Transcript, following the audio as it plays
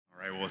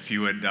Well, if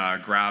you would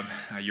grab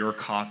your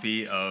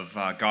copy of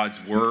God's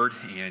Word,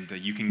 and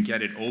you can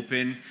get it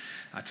open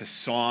to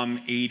Psalm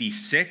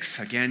 86.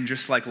 Again,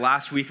 just like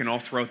last week and all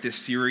throughout this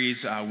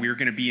series, we're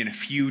going to be in a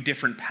few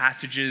different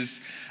passages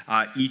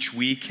each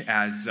week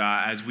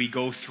as we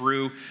go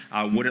through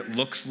what it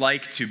looks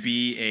like to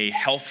be a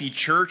healthy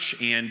church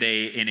and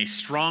a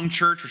strong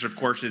church, which of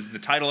course is the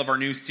title of our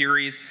new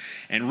series.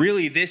 And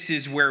really, this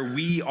is where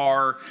we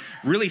are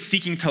really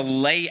seeking to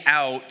lay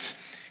out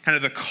kind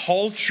of the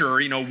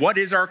culture, what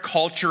is our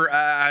culture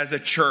as a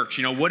church?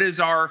 What is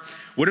our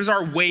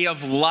way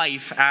of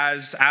life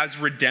as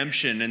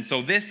redemption? And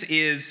so this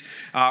is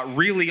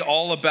really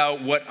all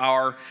about what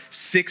our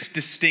 6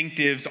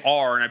 distinctives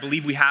are. And I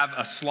believe we have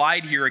a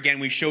slide here. Again,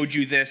 we showed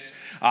you this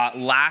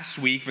last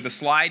week, but the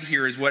slide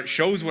here is what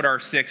shows what our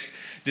 6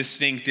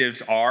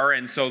 distinctives are.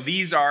 And so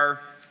these are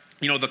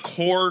the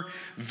core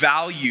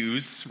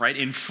values, right,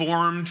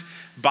 informed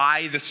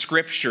by the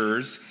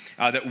scriptures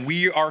that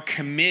we are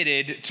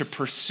committed to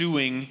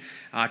pursuing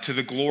to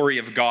the glory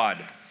of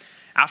God.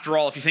 After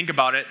all, if you think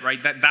about it,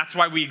 right, that's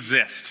why we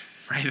exist,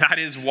 right? That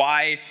is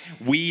why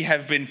we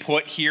have been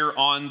put here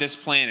on this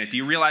planet. Do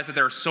you realize that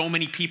there are so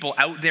many people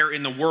out there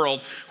in the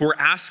world who are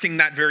asking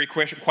that very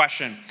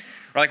question?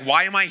 Like,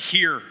 why am I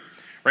here?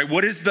 Right?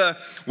 What is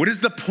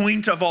the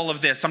point of all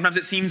of this? Sometimes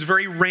it seems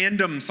very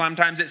random.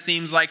 Sometimes it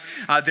seems like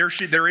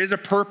there is a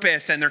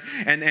purpose, and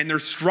they're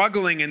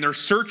struggling and they're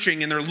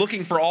searching and they're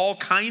looking for all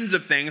kinds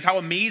of things. How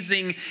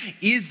amazing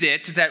is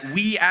it that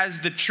we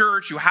as the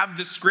church who have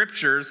the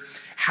scriptures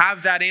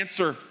have that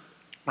answer?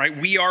 Right?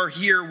 We are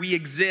here. We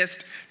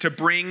exist to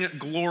bring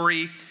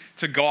glory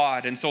to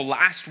God. And so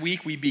last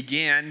week we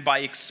began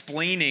by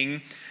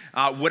explaining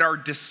what our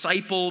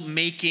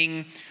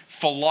disciple-making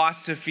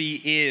philosophy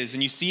is.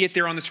 And you see it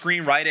there on the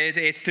screen, right?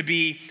 It's to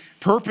be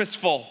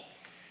purposeful,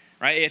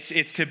 right?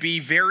 It's to be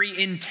very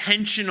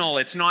intentional.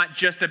 It's not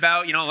just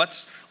about,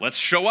 let's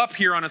show up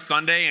here on a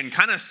Sunday and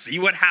kind of see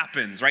what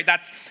happens, right?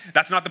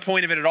 That's not the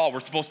point of it at all. We're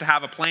supposed to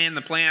have a plan.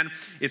 The plan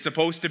is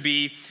supposed to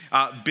be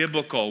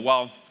biblical.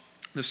 Well,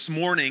 this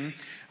morning,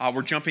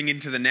 we're jumping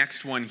into the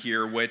next one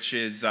here, which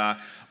is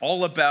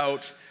all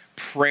about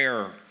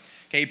prayer.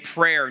 Okay,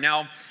 prayer.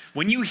 Now,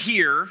 when you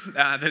hear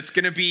there's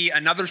going to be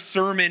another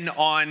sermon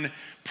on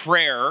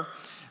prayer,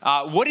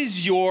 what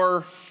is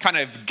your kind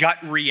of gut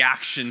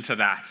reaction to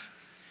that?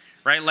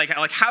 Right? Like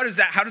how does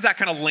that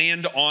kind of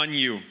land on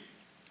you?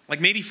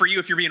 Like maybe for you,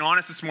 if you're being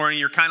honest this morning,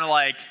 you're kind of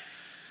like,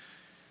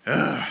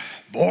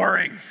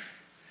 boring.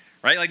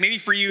 Right? Like maybe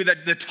for you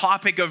that the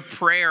topic of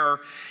prayer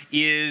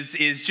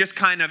is just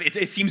kind of,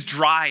 it seems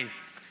dry.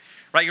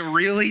 Right?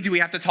 Really? Do we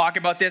have to talk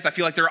about this? I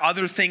feel like there are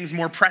other things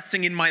more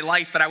pressing in my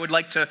life that I would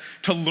like to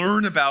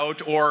learn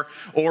about or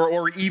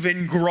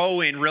even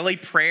grow in. Really?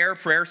 Prayer,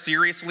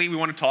 seriously? We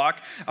want to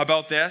talk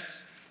about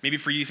this? Maybe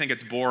for you think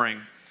it's boring.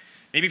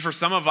 Maybe for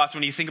some of us,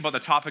 when you think about the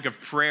topic of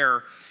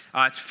prayer,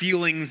 it's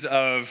feelings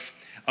of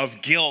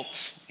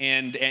guilt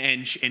and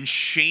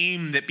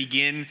shame that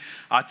begin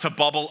to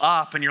bubble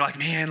up. And you're like,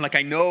 man, like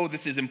I know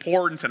this is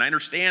important and I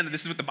understand that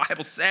this is what the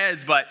Bible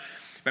says, but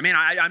man,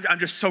 I'm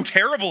just so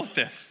terrible at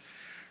this.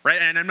 Right,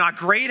 and I'm not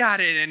great at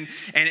it,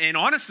 and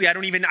honestly, I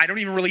don't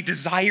even really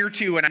desire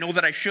to, and I know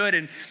that I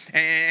should,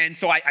 and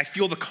so I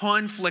feel the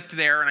conflict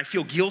there, and I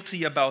feel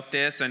guilty about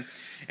this, and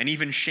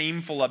even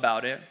shameful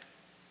about it.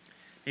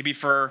 Maybe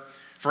for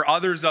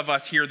others of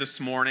us here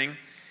this morning,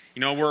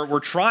 we're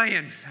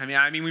trying.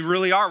 I mean, we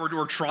really are.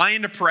 We're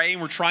trying to pray,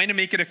 and we're trying to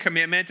make it a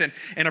commitment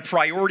and a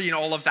priority and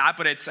all of that.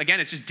 But it's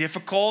just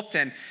difficult.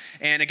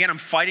 And again, I'm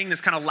fighting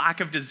this kind of lack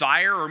of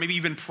desire, or maybe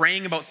even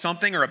praying about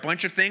something or a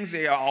bunch of things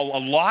a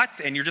lot,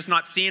 and you're just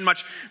not seeing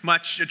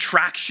much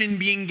traction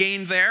being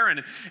gained there,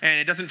 and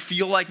it doesn't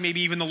feel like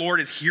maybe even the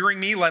Lord is hearing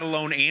me, let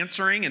alone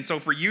answering. And so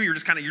for you, you're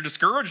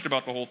discouraged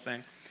about the whole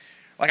thing.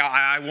 Like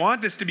I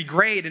want this to be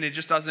great, and it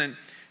just doesn't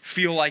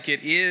feel like it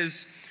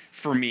is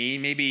for me.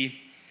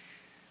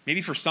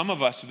 Maybe for some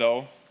of us,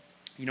 though,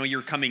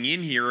 you're coming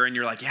in here and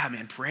you're like, yeah,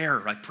 man,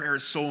 prayer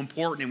is so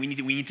important, and we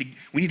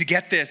need to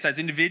get this as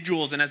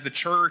individuals and as the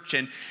church,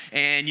 and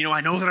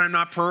I know that I'm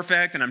not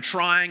perfect, and I'm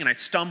trying, and I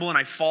stumble and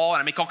I fall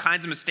and I make all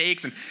kinds of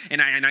mistakes,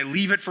 and I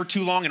leave it for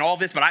too long and all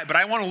this, but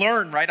I want to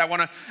learn, right? I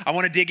want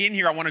to dig in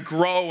here, I want to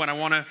grow, and I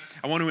want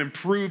to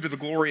improve to the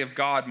glory of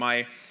God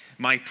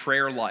my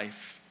prayer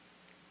life.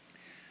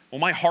 Well,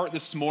 my heart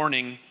this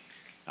morning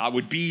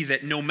would be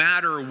that no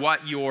matter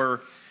what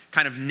your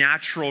kind of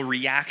natural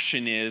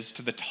reaction is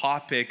to the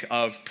topic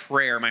of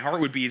prayer, my heart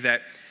would be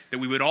that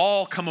we would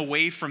all come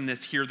away from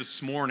this here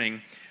this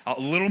morning a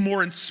little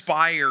more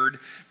inspired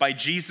by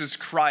Jesus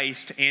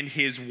Christ and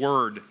his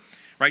word,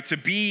 right? To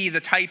be the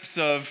types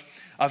of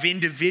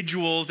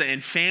individuals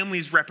and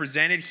families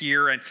represented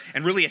here, and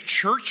really a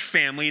church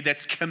family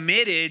that's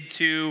committed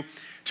to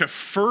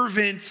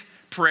fervent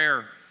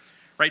prayer,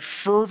 right?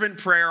 Fervent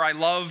prayer. I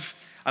love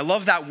I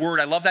love that word.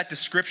 I love that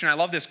description. I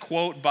love this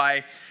quote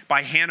by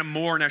Hannah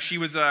More. Now, she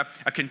was a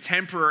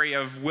contemporary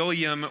of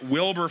William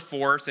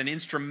Wilberforce and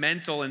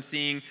instrumental in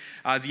seeing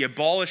the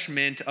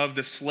abolishment of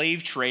the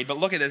slave trade. But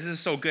look at this. This is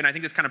so good. And I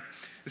think this kind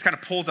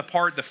of pulls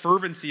apart the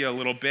fervency a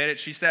little bit.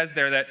 She says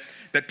there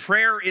that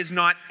prayer is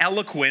not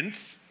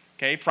eloquence,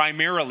 okay,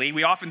 primarily.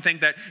 We often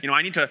think that,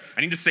 I need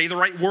to say the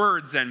right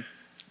words, and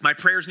my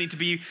prayers need to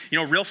be,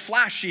 real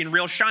flashy and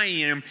real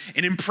shiny and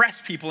impress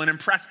people and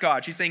impress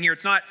God. She's saying here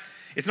it's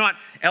not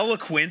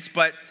eloquence,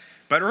 but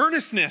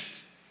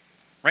earnestness,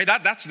 right?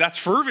 That's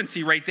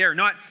fervency right there.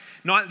 Not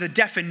the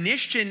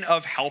definition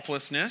of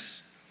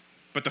helplessness,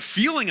 but the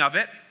feeling of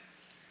it,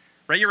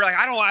 right? You're like,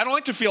 I don't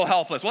like to feel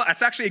helpless. Well,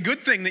 that's actually a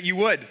good thing that you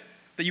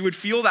would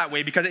feel that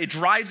way, because it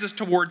drives us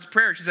towards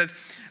prayer. She says,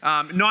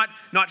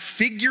 not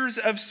figures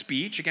of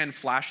speech, again,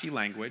 flashy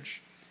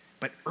language,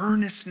 but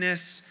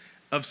earnestness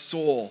of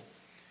soul,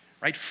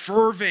 right?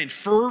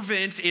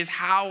 Fervent is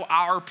how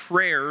our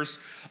prayers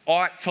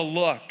ought to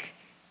look.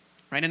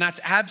 Right? And that's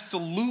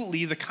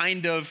absolutely the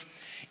kind of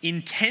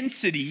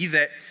intensity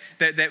that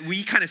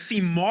we kind of see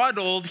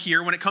modeled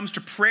here when it comes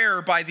to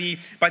prayer by the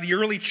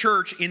early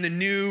church in the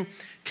New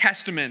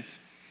Testament.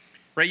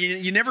 Right?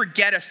 You never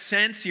get a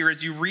sense here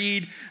as you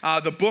read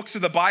the books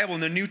of the Bible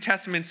in the New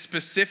Testament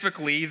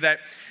specifically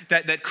that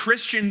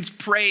Christians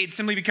prayed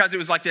simply because it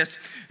was like this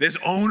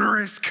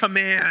onerous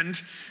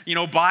command,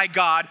 by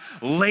God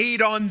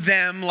laid on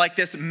them like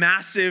this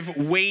massive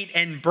weight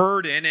and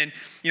burden, and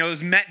it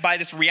was met by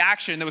this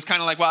reaction that was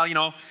kind of like, well,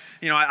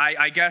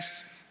 I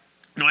guess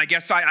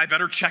I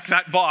better check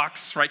that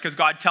box, right? Because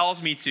God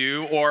tells me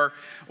to, or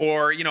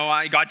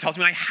God tells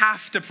me I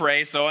have to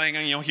pray, so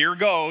here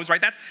goes,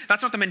 right?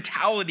 That's not the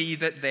mentality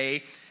that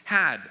they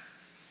had.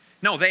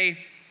 No,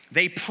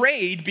 they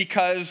prayed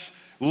because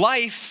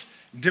life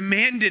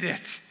demanded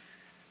it,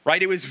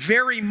 right? It was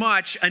very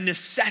much a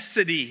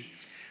necessity,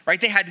 right?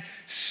 They had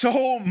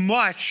so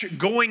much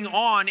going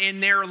on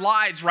in their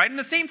lives, right? And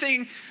the same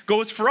thing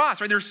goes for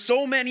us, right? There's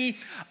so many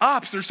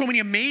ups, there's so many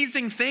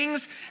amazing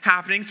things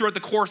happening throughout the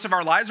course of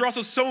our lives. There are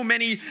also so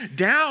many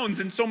downs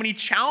and so many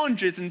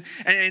challenges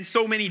and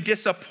so many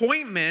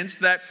disappointments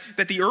that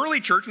the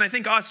early church, and I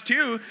think us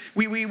too,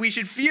 we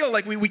should feel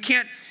like we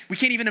can't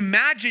even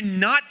imagine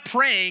not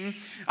praying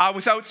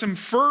without some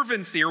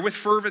fervency or with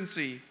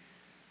fervency.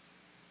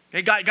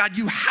 Okay, God,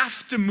 you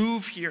have to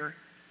move here.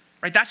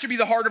 Right? That should be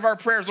the heart of our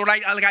prayers. Lord,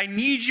 I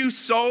need you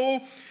so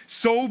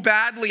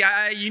badly.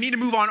 You need to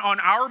move on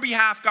our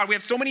behalf, God. We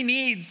have so many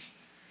needs.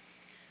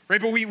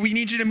 Right? But we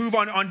need you to move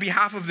on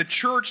behalf of the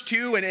church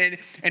too,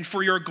 and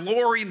for your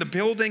glory and the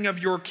building of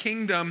your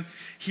kingdom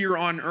here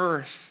on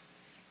earth.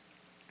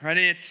 Right? And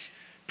it's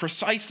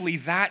precisely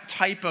that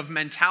type of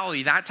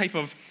mentality, that type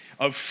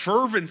of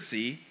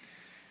fervency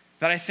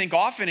that I think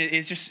often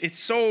it's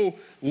so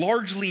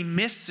largely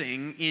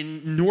missing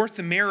in North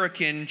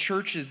American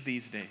churches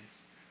these days.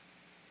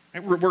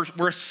 Right?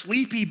 We're a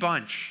sleepy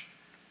bunch,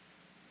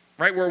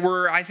 right?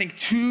 We're I think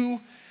too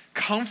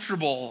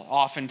comfortable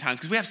oftentimes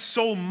because we have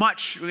so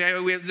much.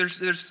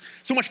 There's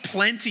so much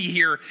plenty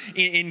here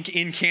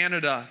in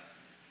Canada,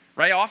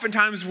 right?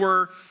 Oftentimes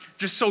we're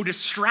just so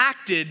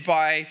distracted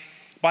by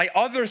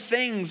other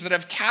things that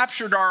have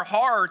captured our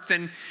hearts,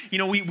 and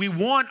we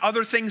want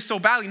other things so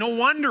badly. No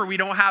wonder we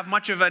don't have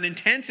much of an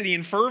intensity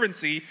and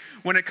fervency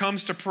when it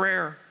comes to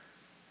prayer.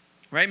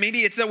 Right?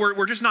 Maybe it's that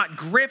we're just not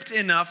gripped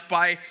enough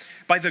by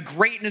the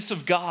greatness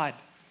of God.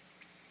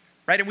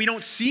 Right? And we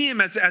don't see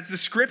him as the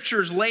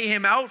scriptures lay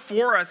him out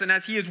for us, and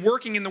as he is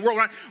working in the world.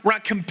 We're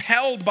not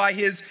compelled by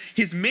his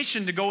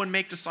mission to go and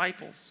make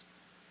disciples.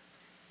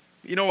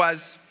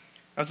 As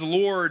the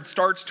Lord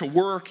starts to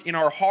work in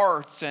our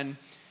hearts, and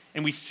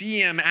we see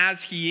him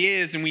as he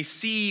is, and we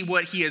see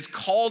what he has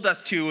called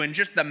us to, and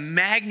just the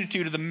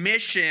magnitude of the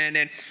mission,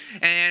 and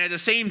at the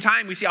same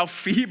time we see how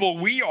feeble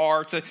we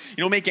are to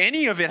make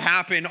any of it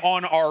happen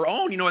on our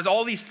own. As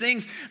all these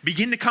things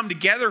begin to come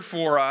together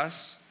for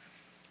us,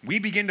 we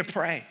begin to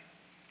pray,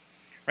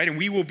 right? And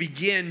we will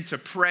begin to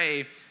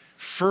pray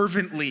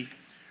fervently,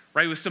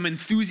 right? With some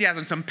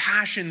enthusiasm, some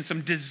passion,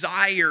 some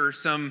desire,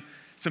 some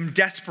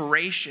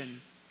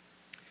desperation.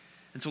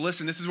 And so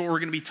listen, this is what we're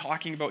going to be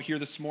talking about here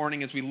this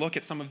morning as we look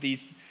at some of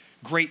these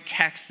great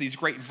texts, these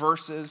great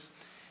verses.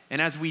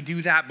 And as we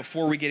do that,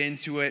 before we get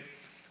into it,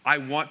 I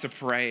want to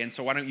pray. And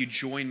so why don't you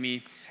join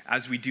me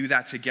as we do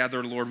that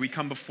together, Lord? We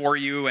come before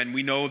you, and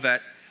we know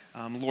that,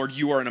 Lord,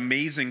 you are an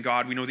amazing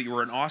God. We know that you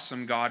are an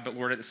awesome God. But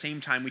Lord, at the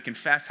same time, we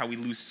confess how we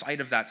lose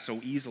sight of that so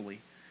easily.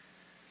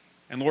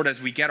 And Lord,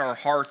 as we get our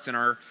hearts and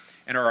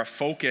our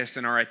focus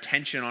and our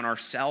attention on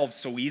ourselves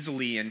so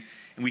easily, and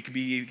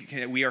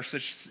we are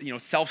such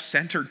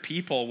self-centered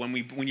people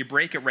when you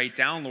break it right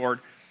down, Lord.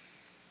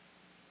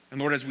 And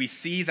Lord, as we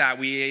see that,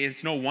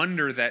 it's no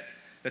wonder that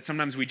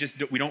sometimes we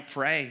don't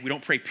pray. We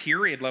don't pray,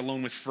 period, let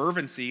alone with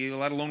fervency,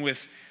 let alone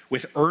with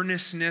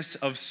earnestness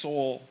of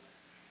soul.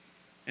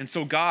 And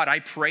so, God, I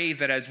pray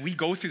that as we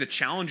go through the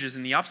challenges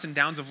and the ups and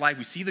downs of life,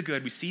 we see the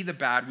good, we see the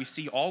bad, we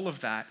see all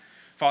of that.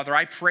 Father,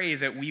 I pray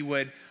that we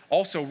would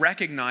also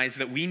recognize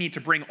that we need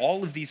to bring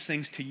all of these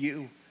things to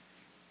you.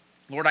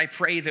 Lord, I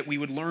pray that we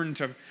would learn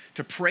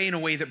to pray in a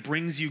way that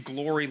brings you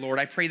glory, Lord.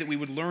 I pray that we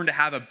would learn to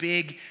have a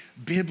big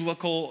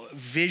biblical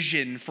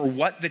vision for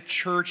what the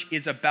church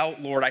is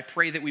about, Lord. I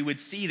pray that we would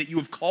see that you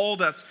have called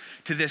us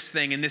to this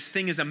thing, and this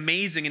thing is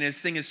amazing, and this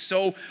thing is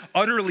so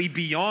utterly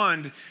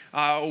beyond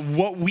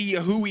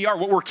who we are,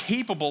 what we're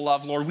capable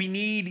of, Lord. We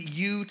need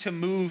you to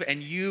move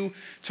and you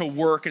to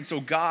work. And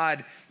so,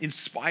 God,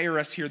 inspire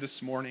us here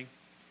this morning.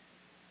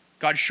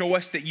 God, show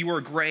us that you are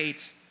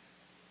great.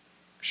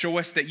 Show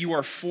us that you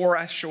are for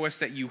us. Show us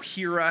that you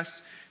hear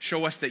us.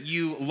 Show us that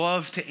you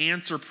love to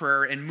answer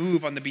prayer and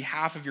move on the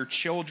behalf of your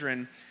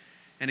children.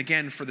 And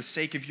again, for the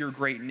sake of your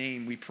great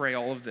name, we pray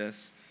all of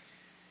this.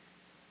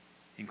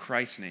 In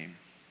Christ's name,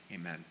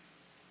 amen.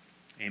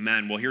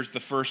 Amen. Well, here's the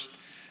first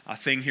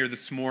thing here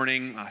this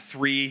morning.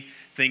 3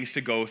 things to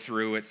go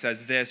through. It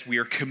says this: we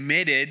are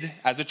committed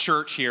as a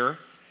church here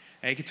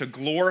to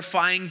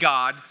glorifying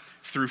God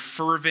through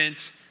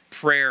fervent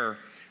prayer,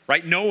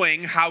 right?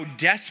 Knowing how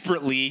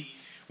desperately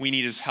we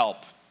need his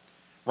help,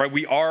 right?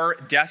 We are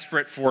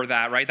desperate for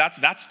that, right?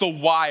 That's the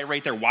why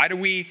right there. Why do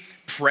we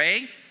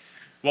pray?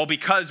 Well,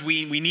 because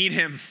we need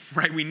him,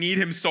 right? We need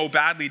him so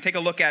badly. Take a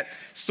look at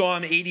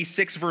Psalm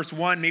 86, verse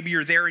 1. Maybe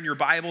you're there in your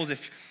Bibles.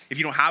 If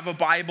you don't have a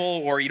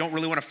Bible or you don't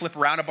really want to flip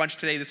around a bunch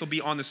today, this will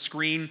be on the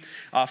screen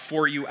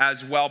for you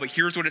as well. But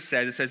here's what it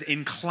says. It says,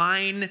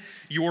 "Incline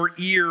your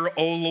ear,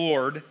 O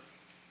Lord,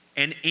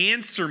 and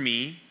answer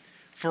me,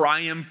 for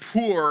I am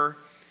poor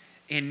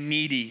and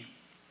needy."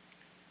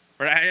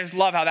 Right? I just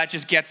love how that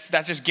just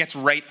gets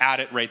right at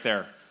it right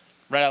there.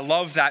 Right? I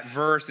love that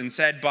verse, and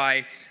said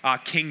by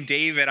King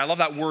David. I love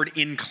that word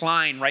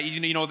incline, right?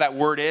 You know what that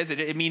word is?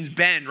 It means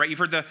bend, right? You've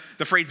heard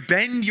the phrase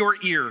bend your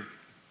ear,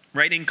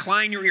 right?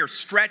 Incline your ear,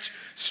 stretch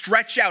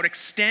out,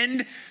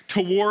 extend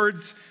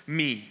towards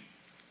me,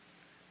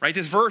 right?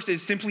 This verse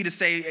is simply to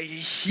say,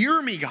 hear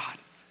me, God,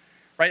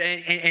 right?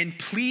 And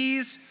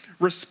please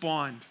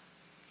respond.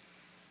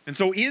 And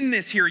so in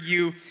this here,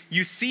 you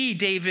see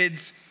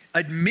David's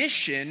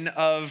admission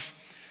of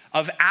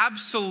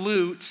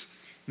absolute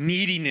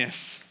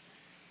neediness,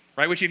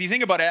 right? Which, if you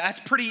think about it, that's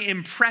pretty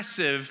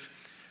impressive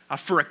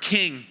for a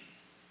king,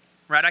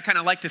 right? I kind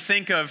of like to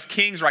think of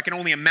kings, or I can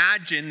only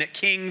imagine that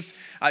kings,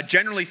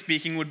 generally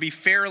speaking, would be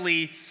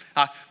fairly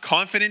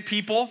confident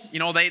people. You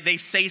know, they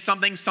say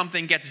something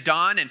gets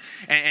done, and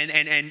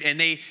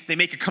they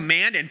make a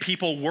command, and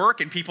people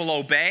work, and people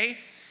obey.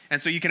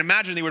 And so you can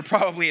imagine they would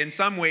probably in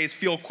some ways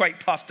feel quite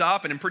puffed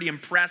up and pretty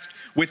impressed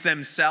with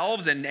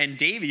themselves. And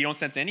David, you don't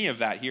sense any of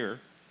that here.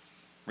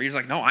 Where he's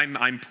like, no,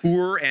 I'm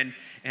poor and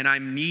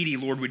I'm needy.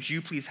 Lord, would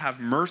you please have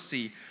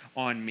mercy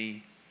on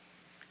me?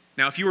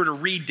 Now, if you were to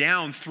read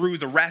down through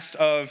the rest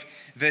of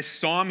this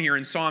psalm here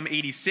in Psalm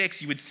 86,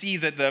 you would see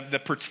that the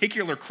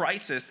particular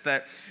crisis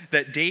that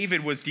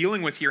David was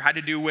dealing with here had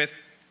to do with,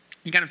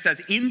 he kind of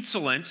says,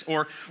 insolent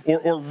or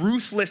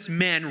ruthless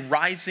men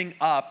rising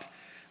up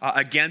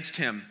against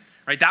him.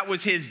 Right? That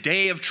was his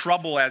day of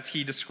trouble, as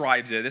he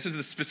describes it. This is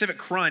the specific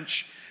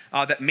crunch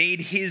that made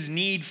his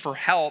need for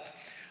help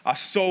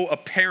so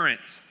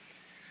apparent.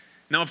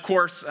 Now, of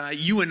course,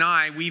 you and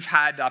I, we've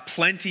had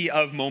plenty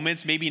of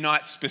moments, maybe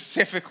not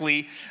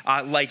specifically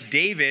like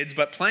David's,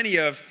 but plenty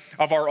of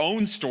our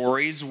own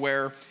stories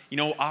where, you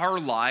know, our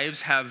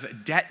lives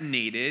have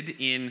detonated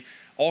in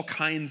all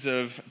kinds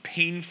of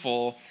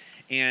painful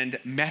and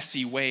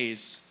messy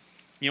ways.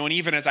 You know, and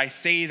even as I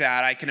say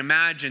that, I can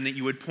imagine that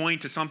you would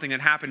point to something that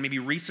happened maybe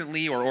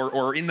recently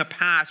or in the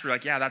past. You're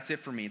like, yeah, that's it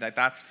for me.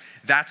 That's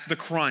the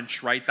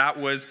crunch, right? That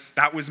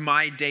was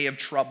my day of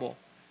trouble.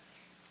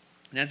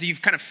 And as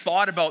you've kind of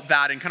thought about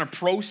that and kind of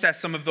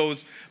processed some of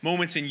those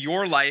moments in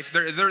your life,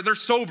 they're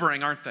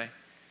sobering, aren't they?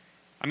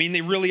 I mean,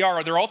 they really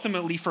are. They're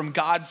ultimately from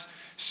God's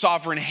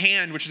sovereign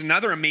hand, which is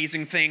another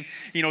amazing thing,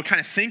 you know, kind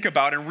of think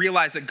about and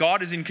realize that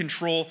God is in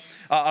control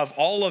of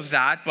all of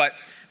that.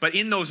 But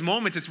in those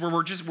moments, it's where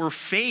we're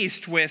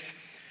faced with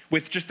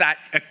just that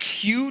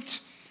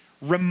acute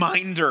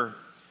reminder,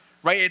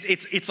 right?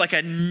 It's like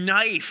a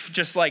knife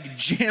just like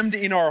jammed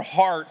in our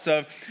hearts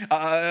of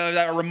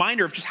a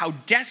reminder of just how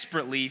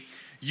desperately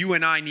you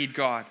and I need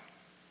God.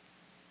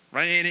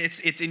 Right? And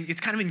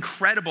it's kind of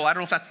incredible. I don't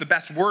know if that's the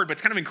best word, but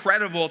it's kind of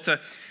incredible to,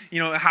 you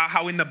know,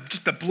 how in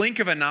just the blink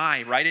of an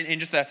eye, right? And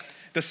just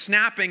the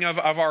snapping of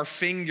our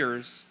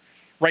fingers,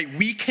 right?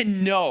 We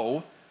can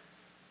know,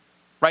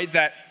 right,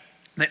 that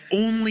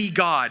only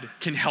God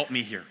can help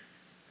me here.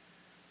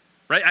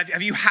 Right?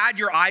 Have you had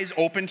your eyes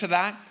open to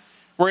that?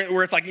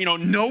 Where it's like, you know,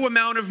 no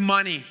amount of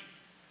money,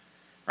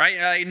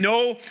 right?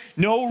 No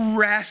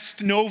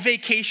rest, no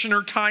vacation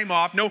or time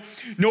off,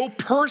 no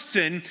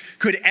person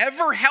could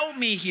ever help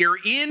me here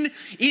in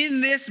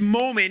this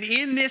moment,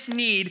 in this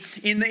need,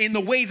 in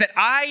the way that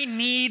I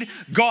need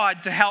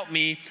God to help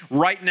me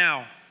right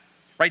now.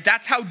 Right?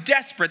 That's how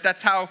desperate,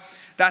 that's how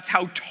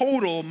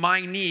total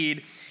my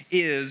need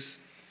is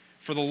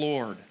for the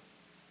Lord.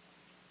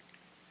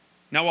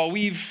 Now, while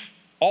we've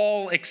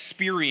all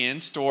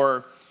experienced,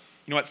 or,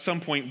 you know, at some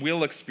point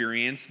will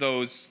experience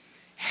those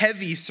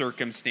heavy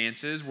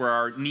circumstances where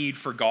our need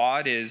for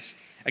God is,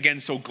 again,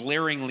 so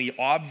glaringly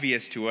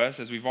obvious to us,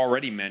 as we've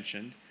already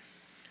mentioned.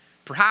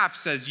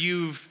 Perhaps as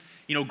you've,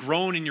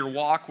 grown in your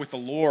walk with the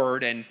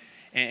Lord and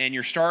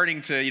you're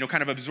starting to,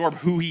 kind of absorb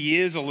who he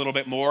is a little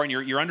bit more, and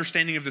your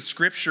understanding of the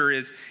scripture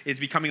is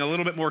becoming a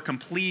little bit more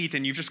complete,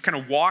 and you've just kind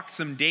of walked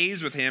some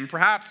days with him,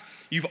 perhaps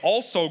you've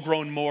also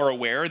grown more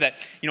aware that,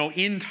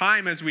 in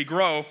time as we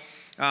grow,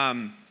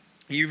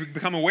 you've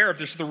become aware of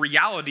this, the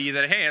reality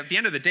that, hey, at the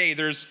end of the day,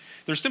 there's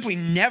simply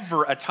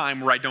never a time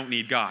where I don't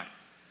need God.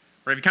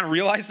 Right? Have you kind of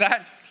realized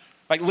that?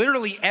 Like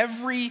literally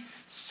every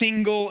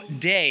single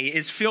day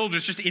is filled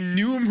with just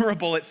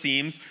innumerable, it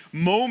seems,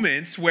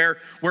 moments where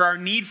our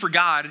need for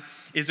God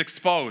is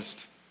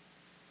exposed.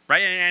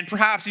 Right? And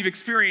perhaps you've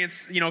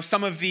experienced,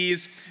 some of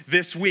these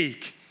this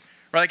week.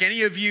 Right? Like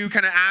any of you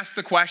kind of asked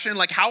the question,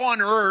 like, how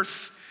on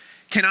earth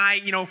can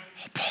I,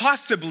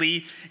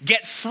 possibly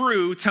get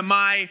through to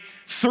my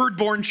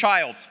third-born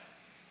child?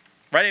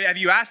 Right? Have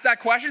you asked that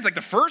question? It's like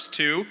the first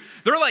two,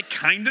 they're like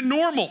kind of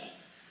normal.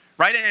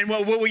 Right? And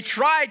what we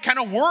tried kind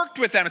of worked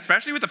with them,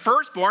 especially with the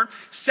firstborn.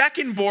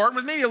 Secondborn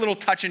was maybe a little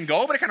touch and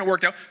go, but it kind of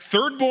worked out.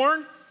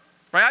 Thirdborn,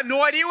 right? I have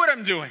no idea what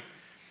I'm doing.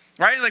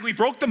 Right? Like we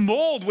broke the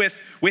mold with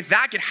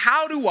that.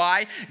 How do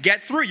I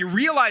get through? You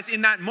realize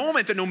in that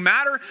moment that no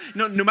matter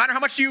how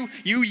much you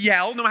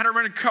yell, no matter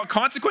how many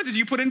consequences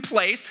you put in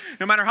place,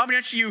 no matter how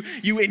much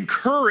you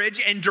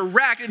encourage and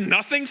direct,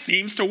 nothing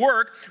seems to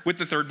work with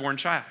the thirdborn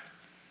child.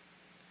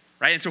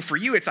 Right? And so for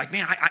you, it's like,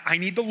 man, I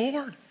need the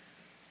Lord.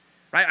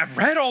 Right? I've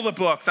read all the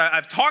books.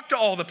 I've talked to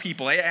all the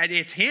people.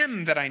 It's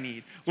him that I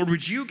need. Lord,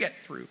 would you get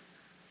through?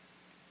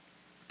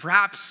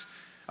 Perhaps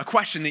a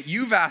question that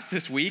you've asked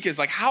this week is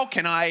like, how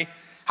can I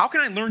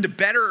learn to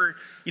better,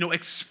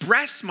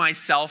 express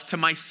myself to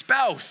my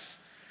spouse?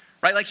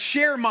 Right? Like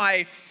share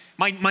my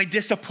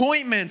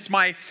disappointments,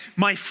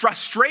 my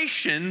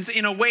frustrations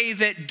in a way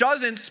that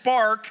doesn't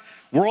spark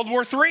World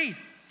War III.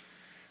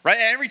 Right?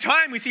 And every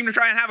time we seem to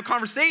try and have a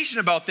conversation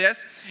about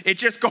this, it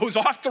just goes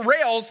off the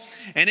rails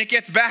and it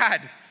gets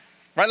bad.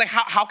 Right? Like,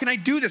 how can I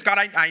do this? God,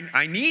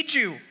 I need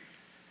you.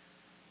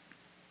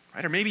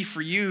 Right? Or maybe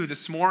for you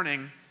this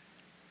morning,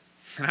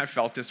 and I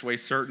felt this way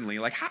certainly,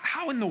 like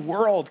how in the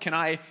world can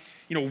I,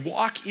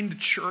 walk into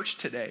church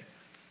today?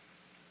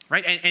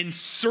 Right? And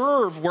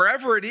serve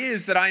wherever it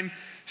is that I'm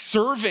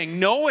serving,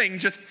 knowing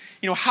just,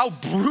 how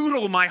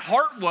brutal my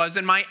heart was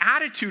and my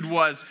attitude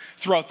was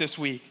throughout this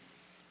week.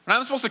 And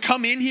I'm supposed to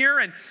come in here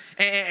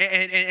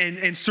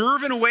and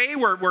serve in a way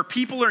where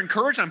people are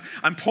encouraged.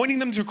 I'm pointing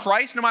them to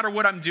Christ no matter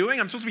what I'm doing.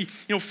 I'm supposed to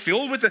be,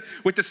 filled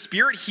with the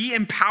Spirit. He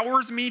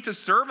empowers me to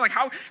serve. Like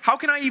how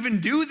can I even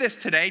do this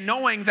today,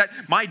 knowing that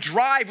my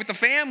drive with the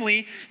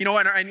family,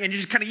 and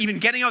just kind of even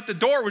getting out the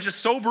door was just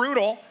so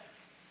brutal?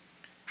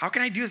 How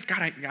can I do this?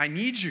 God, I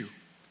need you.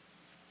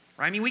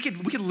 I mean, we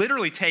could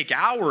literally take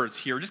hours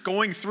here just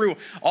going through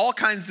all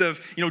kinds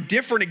of,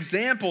 different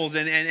examples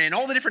and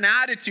all the different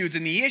attitudes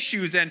and the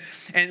issues and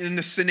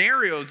the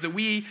scenarios that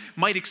we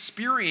might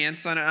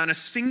experience on a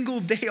single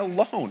day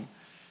alone,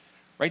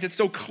 right? That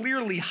so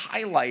clearly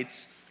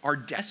highlights our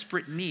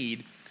desperate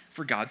need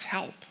for God's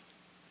help.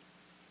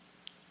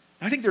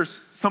 I think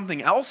there's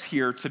something else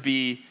here to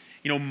be,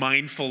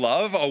 mindful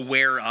of,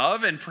 aware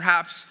of, and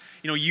perhaps,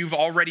 you've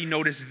already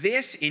noticed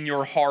this in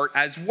your heart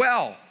as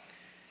well.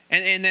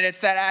 And then it's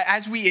that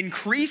as we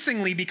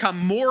increasingly become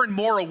more and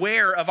more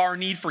aware of our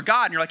need for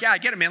God, and you're like, yeah, I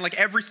get it, man. Like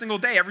every single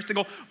day, every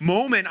single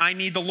moment, I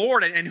need the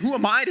Lord. And who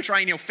am I to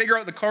try and figure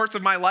out the course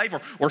of my life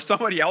or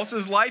somebody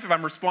else's life if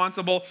I'm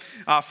responsible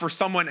for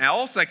someone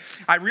else? Like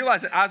I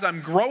realize that as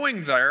I'm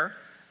growing there,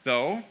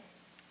 though,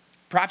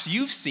 perhaps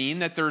you've seen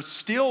that there's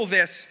still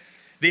this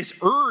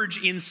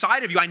urge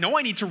inside of you. I know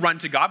I need to run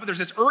to God, but there's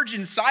this urge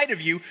inside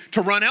of you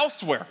to run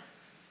elsewhere.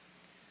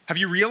 Have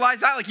you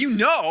realized that? Like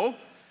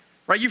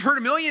right? You've heard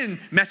a million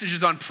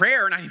messages on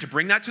prayer, and I need to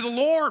bring that to the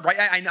Lord, right?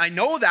 I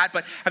know that,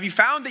 but have you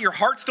found that your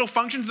heart still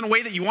functions in a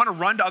way that you want to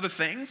run to other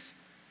things?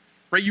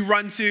 Right? You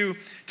run to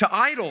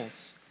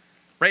idols,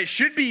 right? It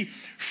should be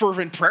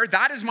fervent prayer.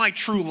 That is my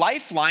true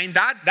lifeline.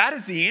 That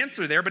is the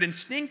answer there, but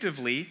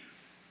instinctively,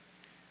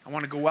 I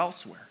want to go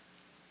elsewhere.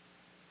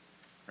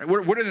 Right?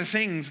 What are the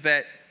things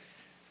that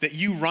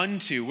you run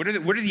to? What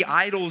are the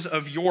idols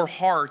of your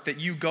heart that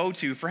you go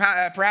to?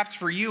 Perhaps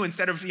for you,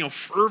 instead of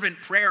fervent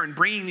prayer and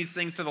bringing these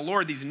things to the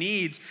Lord, these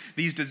needs,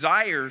 these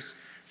desires,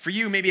 for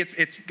you maybe it's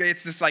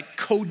this like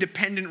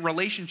codependent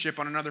relationship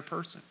on another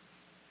person,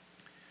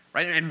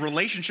 right? And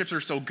relationships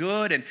are so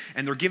good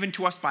and they're given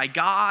to us by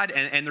God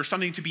and there's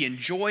something to be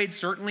enjoyed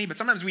certainly, but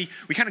sometimes we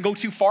kind of go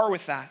too far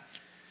with that.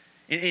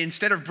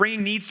 Instead of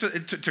bringing needs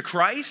to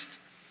Christ,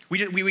 we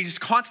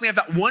just constantly have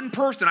that one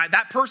person.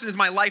 That person is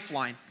my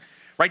lifeline.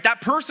 Right?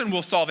 That person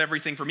will solve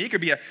everything for me. It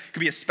could be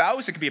a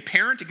spouse, it could be a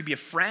parent, it could be a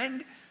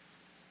friend.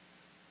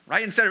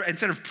 Right?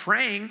 Instead of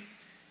praying,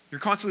 you're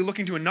constantly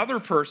looking to another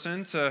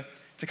person to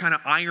kind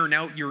of iron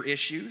out your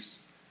issues.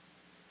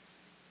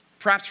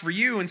 Perhaps for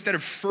you, instead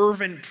of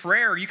fervent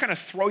prayer, you kind of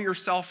throw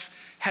yourself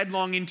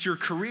headlong into your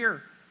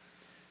career.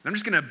 I'm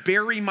just going to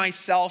bury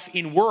myself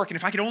in work. And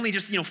if I could only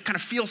just, kind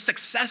of feel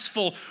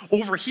successful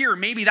over here,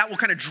 maybe that will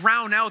kind of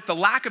drown out the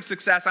lack of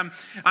success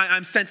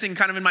I'm sensing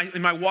kind of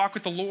in my walk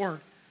with the Lord.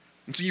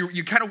 And so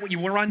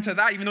you run to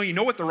that, even though you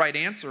know what the right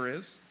answer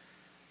is.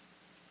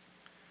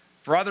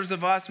 For others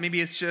of us,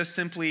 maybe it's just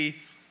simply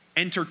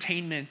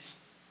entertainment.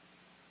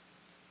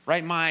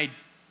 Right? My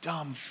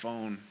dumb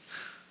phone.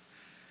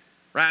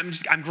 Right?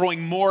 I'm growing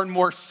more and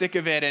more sick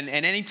of it. And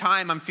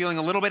anytime I'm feeling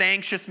a little bit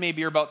anxious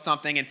maybe about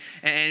something,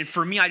 and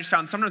for me, I just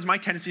found sometimes my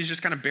tendency is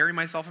just kind of bury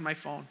myself in my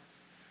phone.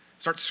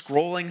 Start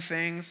scrolling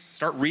things,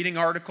 start reading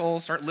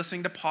articles, start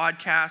listening to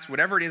podcasts,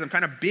 whatever it is. I'm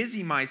kind of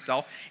busy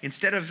myself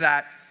instead of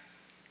that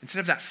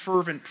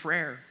fervent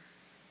prayer.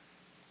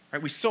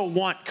 Right? We so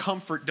want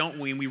comfort, don't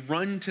we? And we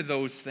run to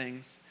those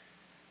things.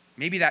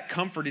 Maybe that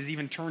comfort is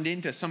even turned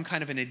into some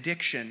kind of an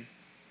addiction.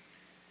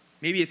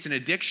 Maybe it's an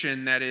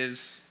addiction that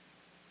is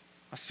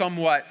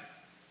somewhat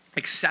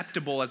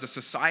acceptable as a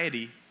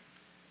society.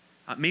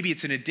 Maybe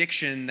it's an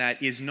addiction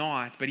that is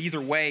not, but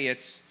either way,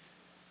 it's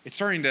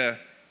starting to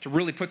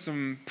really put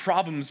some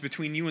problems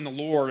between you and the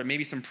Lord, and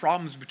maybe some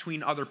problems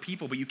between other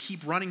people, but you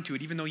keep running to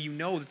it even though you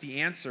know that the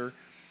answer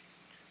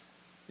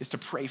is to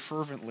pray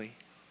fervently.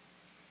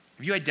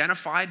 Have you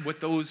identified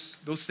what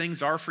those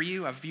things are for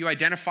you? Have you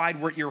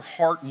identified what your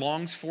heart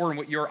longs for and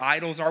what your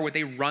idols are, what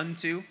they run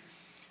to?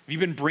 Have you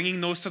been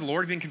bringing those to the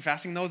Lord? Have you been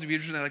confessing those? Have you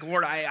been like,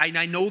 Lord,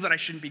 I know that I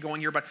shouldn't be going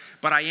here, but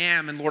I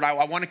am. And Lord,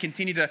 I want to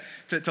continue to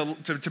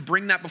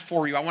bring that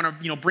before you. I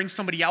want to bring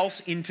somebody else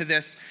into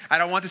this. I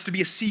don't want this to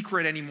be a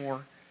secret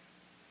anymore.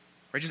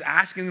 Right? Just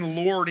asking the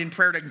Lord in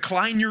prayer to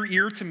incline your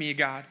ear to me,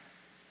 God.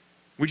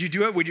 Would you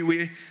do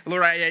it?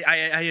 Lord,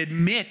 I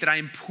admit that I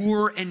am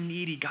poor and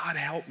needy. God,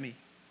 help me.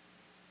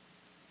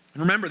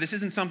 And remember, this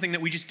isn't something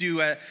that we just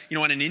do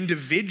on an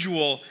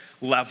individual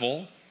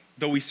level,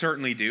 though we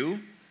certainly do.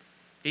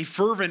 A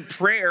fervent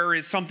prayer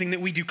is something that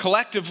we do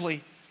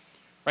collectively,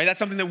 right? That's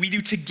something that we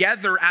do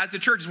together as the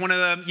church. It's one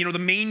of the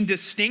main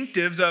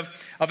distinctives of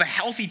a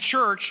healthy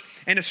church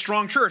and a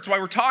strong church. That's why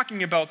we're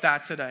talking about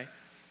that today,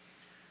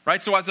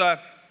 right? So as a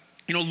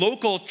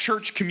local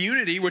church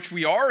community, which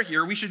we are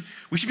here, we should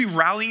be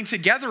rallying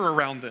together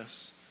around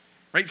this,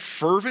 right?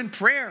 Fervent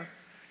prayer,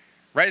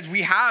 right? As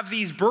we have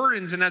these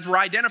burdens and as we're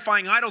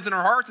identifying idols in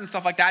our hearts and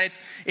stuff like that,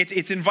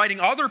 it's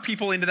inviting other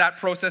people into that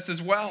process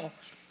as well.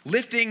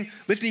 Lifting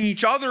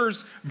each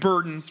other's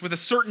burdens with a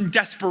certain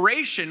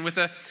desperation, with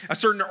a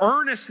certain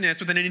earnestness,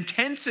 with an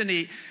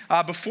intensity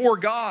before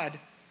God.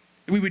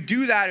 And we would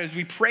do that as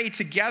we pray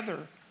together.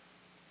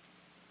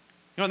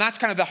 And that's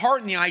kind of the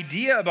heart and the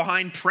idea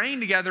behind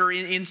praying together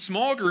in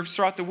small groups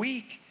throughout the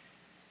week.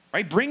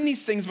 Right? Bring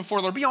these things before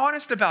the Lord. Be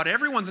honest about it.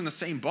 Everyone's in the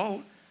same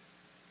boat.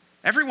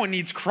 Everyone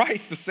needs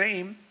Christ the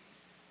same.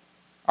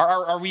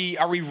 Are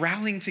we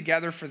rallying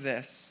together for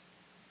this?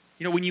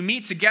 When you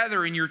meet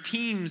together in your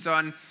teams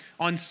on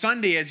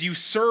Sunday as you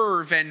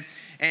serve and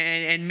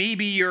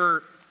maybe you're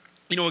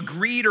a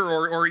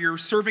greeter or you're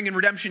serving in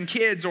Redemption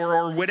Kids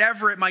or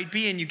whatever it might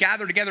be, and you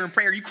gather together in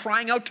prayer, are you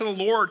crying out to the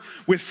Lord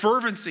with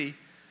fervency?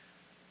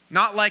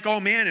 Not like,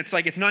 oh man, it's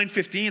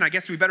 9:15, I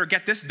guess we better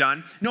get this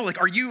done. No,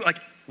 are you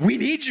we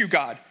need you,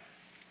 God.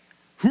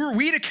 Who are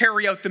we to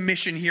carry out the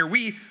mission here?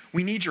 We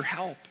need your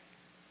help.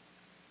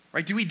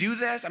 Right? Do we do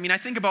this? I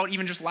think about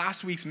even just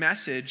last week's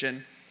message,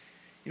 and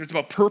it's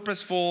about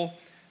purposeful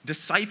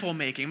disciple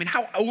making.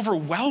 How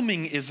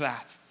overwhelming is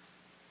that?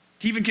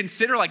 To even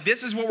consider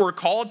this is what we're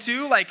called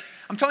to.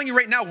 I'm telling you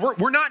right now,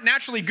 we're not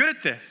naturally good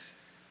at this.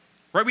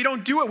 Right? We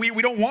don't do it.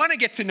 We don't want to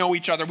get to know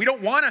each other. We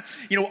don't want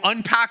to,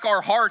 unpack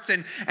our hearts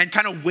and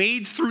kind of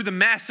wade through the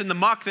mess and the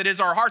muck that is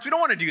our hearts. We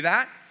don't want to do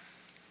that.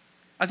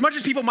 As much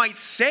as people might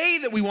say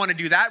that we want to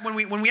do that, when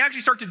we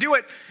actually start to do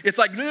it, it's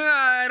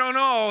I don't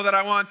know that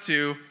I want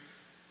to.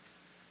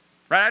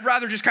 Right? I'd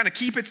rather just kind of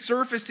keep it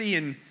surfacey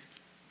and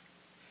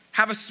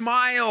have a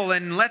smile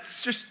and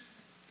let's just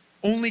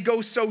only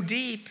go so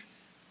deep.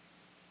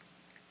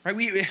 Right?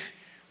 We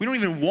don't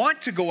even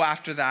want to go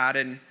after that.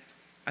 And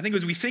I think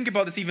as we think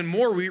about this even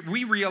more,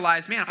 we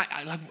realize, man,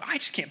 I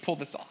just can't pull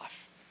this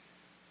off.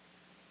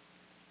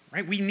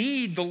 Right? We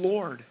need the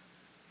Lord.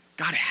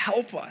 God,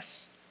 help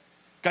us.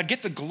 God,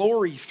 get the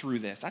glory through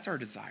this. That's our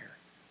desire.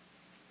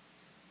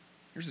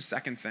 Here's the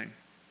second thing.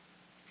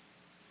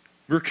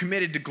 We're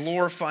committed to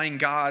glorifying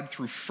God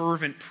through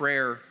fervent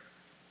prayer,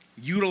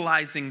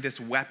 utilizing this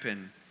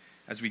weapon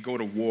as we go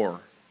to war.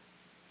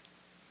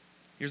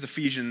 Here's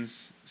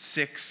Ephesians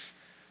 6,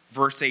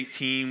 verse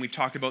 18. We've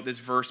talked about this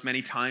verse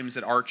many times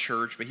at our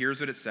church, but here's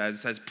what it says. It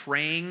says,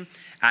 praying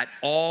at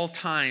all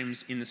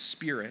times in the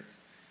Spirit,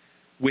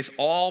 with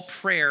all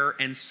prayer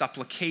and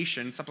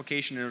supplication.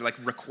 Supplication are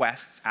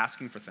requests,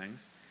 asking for things.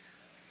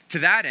 To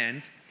that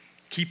end,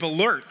 keep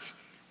alert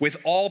with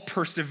all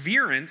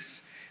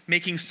perseverance,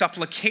 making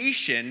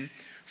supplication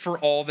for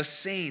all the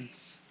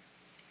saints.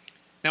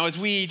 Now, as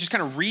we just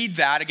kind of read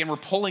that, again, we're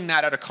pulling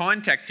that out of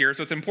context here,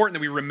 so it's important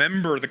that we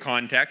remember the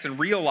context and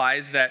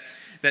realize that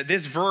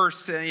this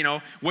verse,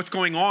 what's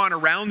going on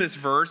around this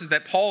verse is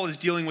that Paul is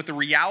dealing with the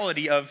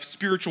reality of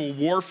spiritual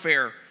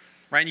warfare,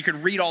 right? And you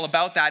could read all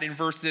about that in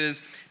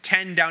verses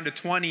 10 down to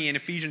 20 in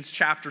Ephesians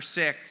chapter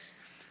 6,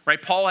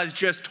 right? Paul has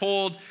just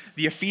told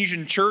the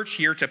Ephesian church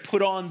here to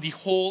put on the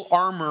whole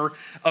armor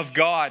of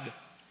God.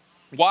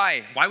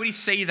 Why? Why would he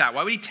say that?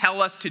 Why would he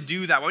tell us to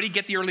do that? Why would he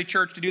get the early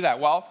church to do that?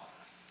 Well,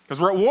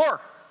 because we're at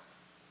war.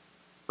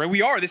 Right,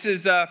 we are. This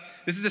is a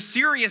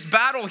serious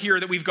battle here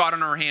that we've got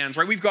on our hands.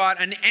 Right, we've got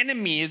an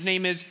enemy. His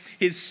name is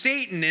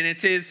Satan, and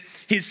it's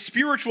his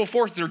spiritual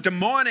forces, or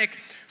demonic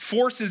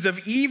forces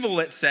of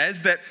evil. It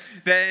says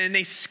and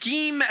they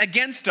scheme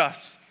against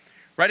us,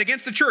 right,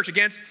 against the church,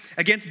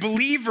 against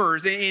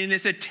believers, in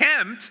this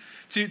attempt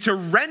to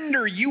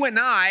render you and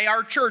I,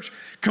 our church,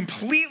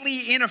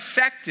 completely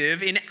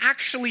ineffective in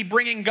actually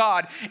bringing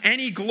God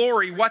any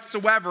glory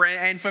whatsoever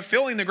and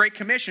fulfilling the Great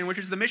Commission, which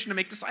is the mission to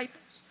make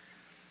disciples.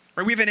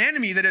 Right? We have an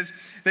enemy that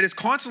is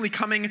constantly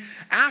coming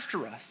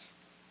after us.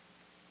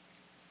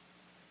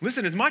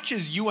 Listen, as much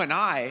as you and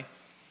I,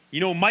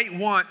 might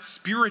want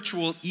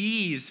spiritual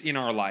ease in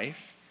our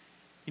life,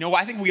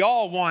 I think we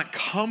all want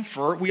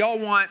comfort. We all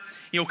want,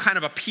 kind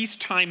of a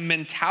peacetime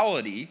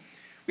mentality.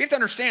 We have to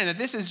understand that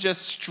this is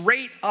just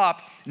straight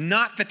up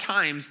not the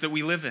times that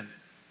we live in.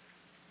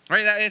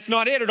 Right? It's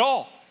not it at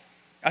all.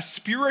 A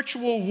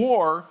spiritual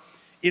war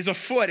is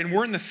afoot, and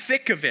we're in the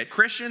thick of it.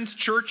 Christians,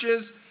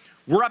 churches,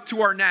 we're up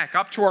to our neck,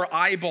 up to our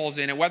eyeballs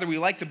in it, whether we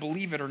like to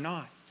believe it or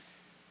not.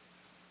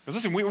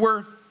 Because listen,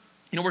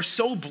 we're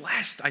so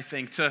blessed, I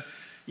think, to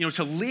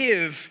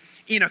live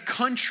in a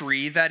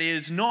country that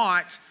is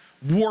not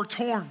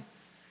war-torn.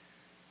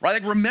 Right?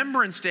 Like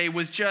Remembrance Day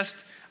was just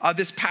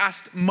this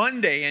past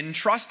Monday, and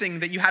trusting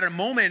that you had a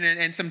moment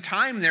and some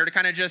time there to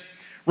kind of just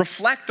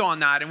reflect on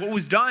that and what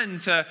was done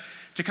to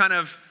kind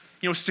of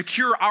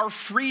secure our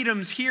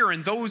freedoms here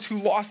and those who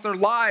lost their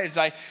lives.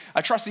 I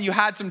trust that you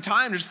had some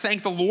time to just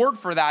thank the Lord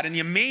for that and the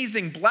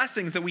amazing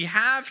blessings that we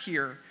have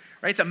here.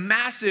 Right? It's a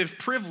massive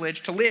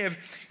privilege to live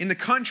in the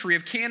country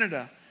of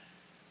Canada.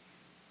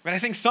 But I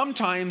think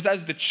sometimes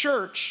as the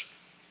church,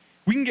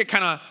 we can get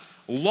kind of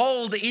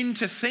lulled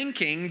into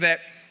thinking that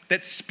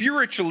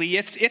spiritually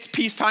it's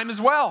peacetime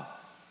as well.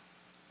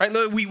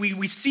 Right?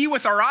 We see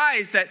with our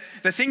eyes that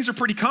things are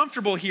pretty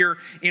comfortable here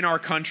in our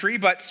country,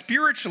 but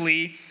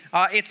spiritually,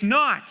 it's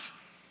not.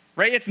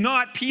 Right? It's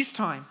not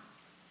peacetime.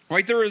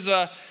 Right? There is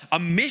a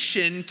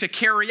mission to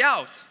carry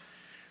out.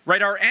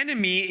 Right? Our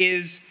enemy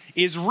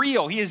is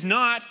real. He is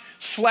not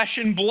flesh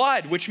and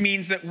blood, which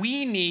means that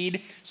we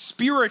need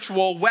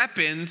spiritual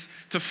weapons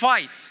to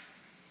fight.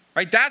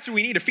 Right? That's what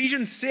we need.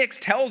 Ephesians 6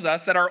 tells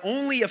us that our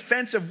only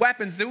offensive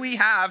weapons that we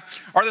have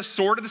are the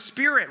sword of the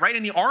Spirit, right?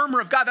 And the armor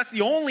of God. That's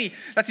the only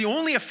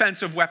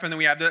offensive weapon that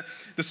we have.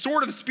 The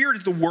sword of the Spirit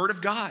is the Word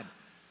of God.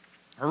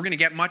 We're going to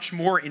get much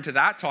more into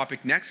that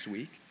topic next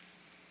week.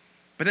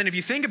 But then if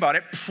you think about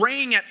it,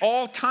 praying at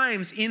all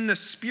times in the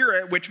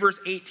Spirit, which verse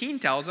 18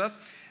 tells us,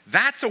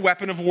 that's a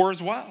weapon of war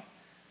as well.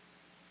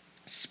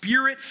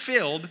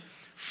 Spirit-filled,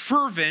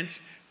 fervent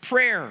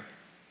prayer.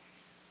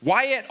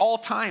 Why at all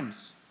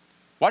times?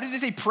 Why does he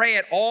say pray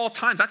at all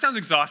times? That sounds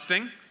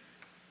exhausting.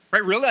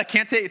 Right? Really? I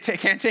can't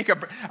take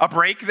a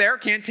break there?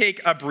 Can't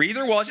take a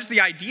breather? Well, it's just the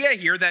idea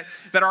here that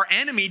our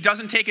enemy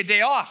doesn't take a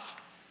day off.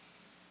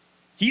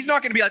 He's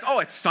not going to be like, oh,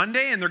 it's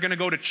Sunday and they're going to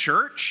go to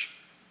church.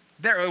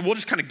 We'll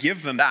just kind of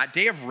give them that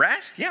day of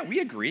rest. Yeah, we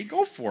agree.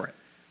 Go for it.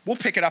 We'll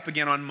pick it up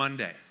again on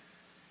Monday.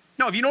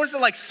 No, have you noticed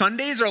that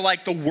Sundays are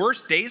the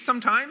worst days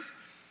sometimes?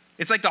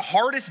 It's the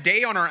hardest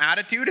day on our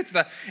attitude. It's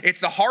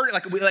the hard,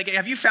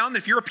 have you found that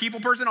if you're a people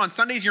person on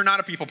Sundays, you're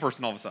not a people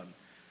person all of a sudden?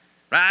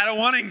 Right? I don't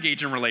want to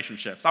engage in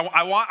relationships.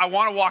 I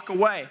want to walk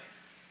away.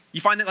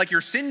 You find that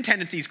your sin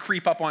tendencies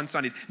creep up on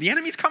Sundays. The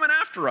enemy's coming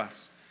after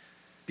us.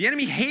 The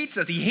enemy hates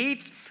us. He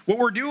hates what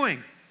we're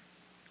doing.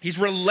 He's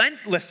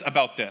relentless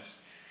about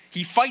this.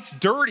 He fights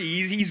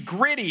dirty. He's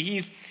gritty.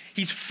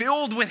 He's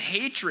filled with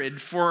hatred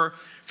for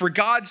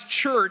God's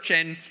church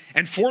and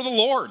for the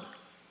Lord.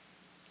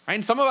 Right?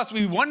 And some of us,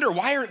 we wonder,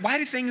 why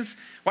do things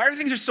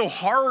are so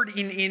hard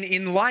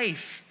in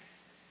life?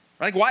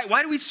 Right?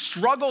 Why do we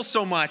struggle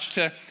so much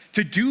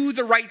to do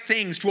the right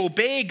things, to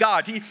obey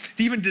God, to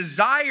even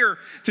desire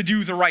to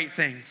do the right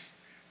things?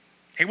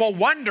 Hey, well,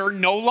 wonder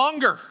no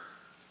longer.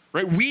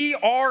 Right? We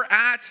are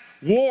at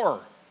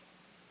war.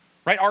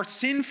 Right? Our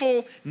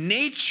sinful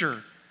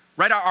nature,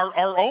 right?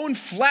 Our own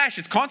flesh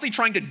is constantly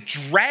trying to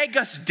drag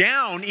us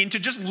down into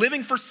just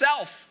living for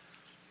self.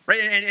 Right?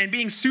 And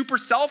being super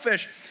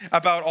selfish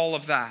about all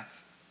of that.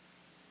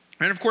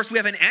 And of course, we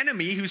have an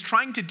enemy who's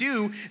trying to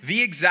do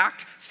the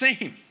exact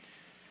same.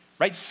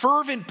 Right?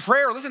 Fervent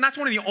prayer. Listen, that's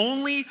one of the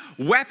only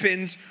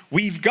weapons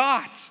we've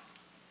got.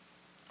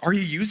 Are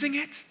you using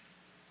it?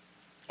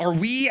 Are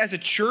we as a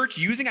church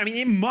using it? I mean,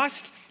 it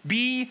must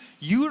be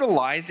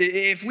utilized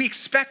if we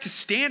expect to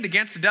stand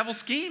against the devil's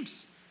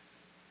schemes.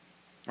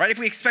 Right? If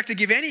we expect to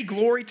give any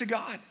glory to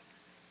God.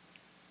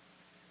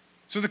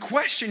 So the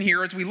question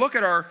here, as we look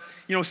at our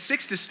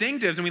 6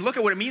 distinctives and we look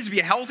at what it means to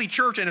be a healthy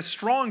church and a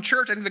strong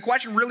church, I think the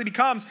question really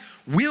becomes,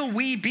 will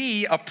we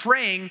be a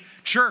praying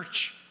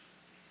church?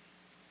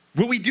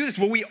 Will we do this?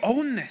 Will we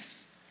own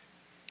this?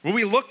 Will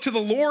we look to the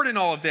Lord in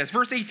all of this?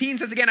 Verse 18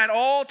 says again, at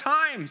all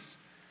times.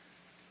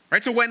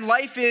 Right? So when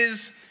life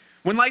is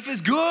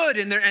good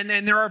and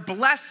there are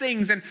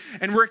blessings and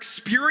we're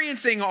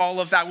experiencing all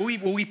of that,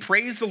 will we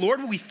praise the Lord?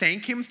 Will we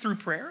thank him through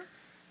prayer?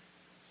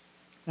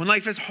 When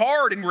life is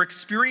hard and we're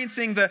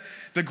experiencing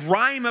the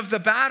grime of the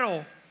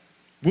battle,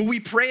 will we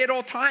pray at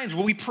all times?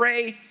 Will we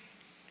pray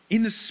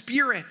in the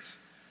Spirit?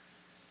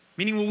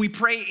 Meaning, will we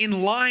pray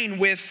in line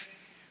with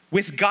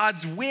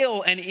God's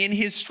will and in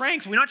his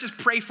strength? Will we not just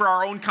pray for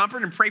our own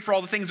comfort and pray for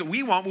all the things that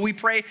we want? Will we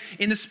pray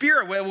in the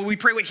Spirit? Will we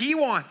pray what he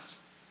wants?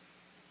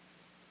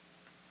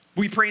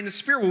 Will we pray in the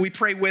Spirit? Will we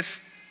pray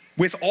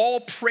with all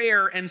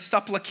prayer and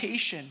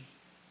supplication?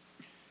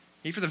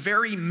 For the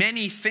very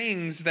many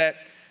things that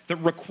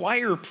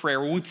require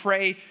prayer, will we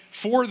pray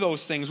for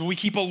those things? Will we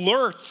keep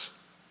alert?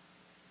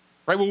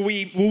 Right? Will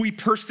we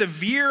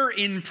persevere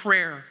in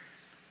prayer?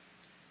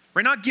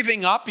 We're not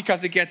giving up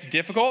because it gets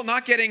difficult,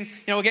 not getting,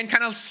 again,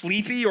 kind of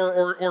sleepy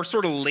or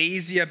sort of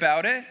lazy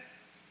about it.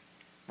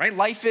 Right?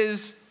 Life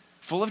is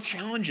full of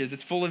challenges.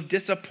 It's full of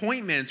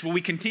disappointments. Will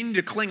we continue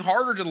to cling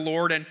harder to the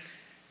Lord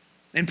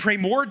and pray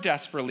more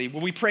desperately?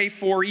 Will we pray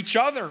for each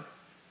other?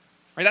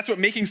 Right? That's what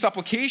making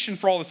supplication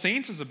for all the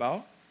saints is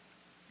about.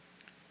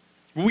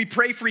 Will we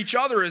pray for each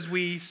other as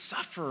we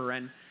suffer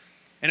and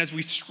as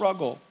we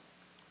struggle?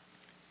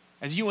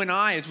 As you and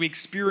I, as we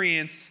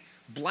experience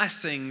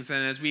blessings and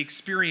as we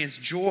experience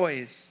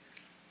joys,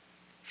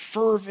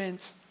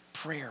 fervent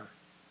prayer,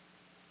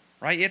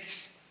 right?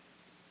 It's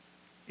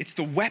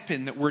the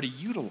weapon that we're to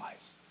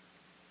utilize.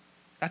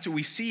 That's what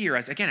we see here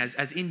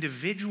as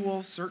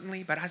individuals,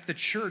 certainly, but as the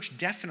church,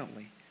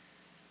 definitely.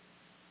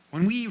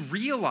 When we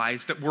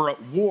realize that we're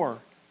at war,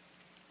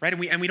 right,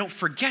 and we don't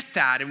forget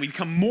that, and we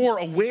become more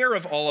aware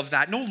of all of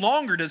that, no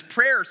longer does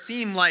prayer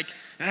seem like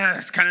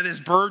it's kind of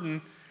this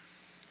burden.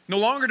 No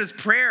longer does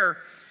prayer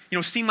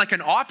seem like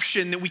an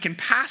option that we can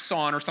pass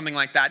on or something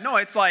like that. No,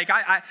 it's like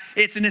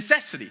it's a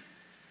necessity.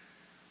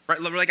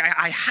 Right? Like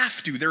I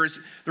have to.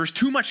 There's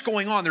too much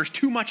going on. There's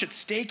too much at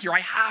stake here. I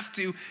have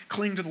to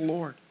cling to the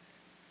Lord.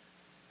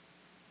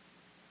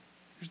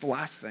 Here's the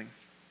last thing.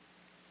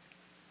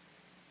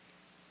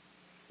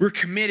 We're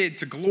committed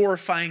to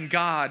glorifying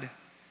God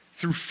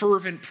through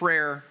fervent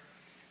prayer,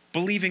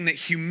 believing that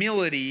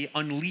humility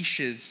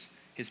unleashes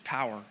his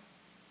power.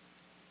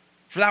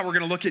 For that, we're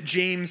going to look at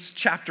James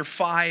chapter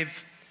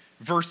 5,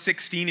 verse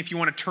 16. If you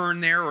want to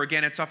turn there, or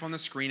again, it's up on the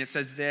screen. It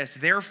says this,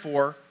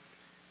 therefore,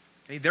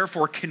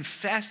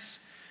 confess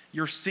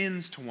your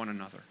sins to one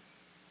another.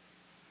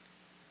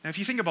 Now, if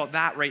you think about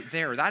that right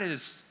there,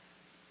 that's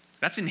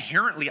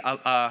inherently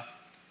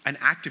an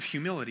act of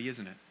humility,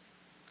 isn't it?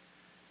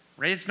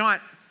 Right? It's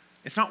not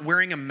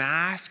wearing a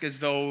mask as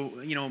though,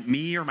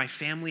 me or my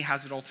family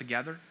has it all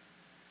together.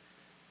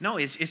 No,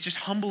 it's just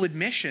humble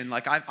admission.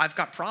 Like I've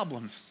got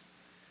problems.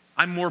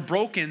 I'm more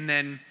broken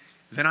than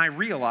I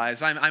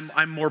realize.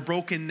 I'm more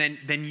broken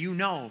than you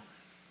know.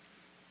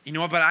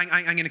 But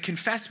I'm going to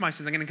confess my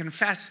sins. I'm going to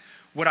confess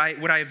what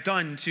I have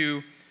done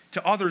to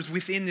others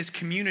within this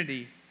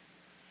community.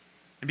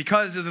 And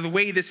because of the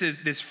way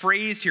this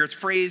phrased here, it's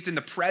phrased in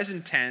the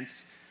present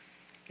tense.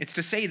 It's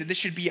to say that this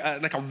should be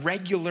like a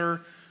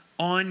regular,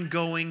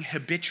 ongoing,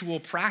 habitual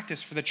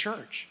practice for the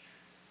church.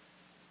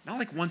 Not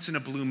like once in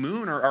a blue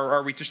moon, or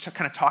are we just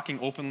kind of talking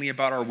openly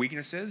about our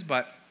weaknesses,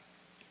 but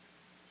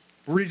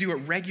we're to do it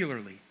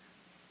regularly.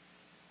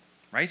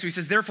 Right? So he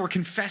says, therefore,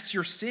 confess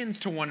your sins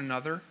to one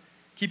another.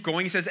 Keep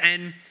going. He says,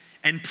 and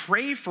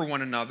pray for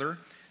one another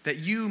that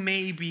you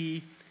may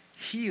be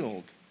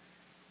healed.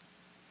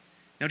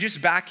 Now, just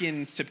back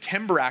in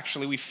September,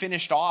 actually, we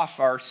finished off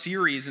our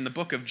series in the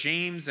book of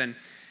James, and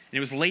it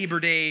was Labor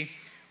Day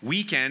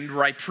weekend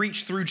where I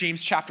preached through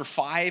James chapter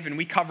 5, and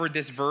we covered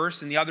this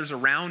verse and the others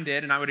around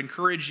it. And I would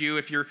encourage you,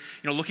 if you're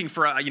looking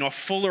for a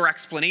fuller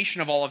explanation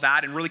of all of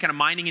that and really kind of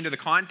mining into the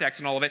context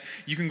and all of it,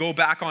 you can go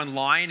back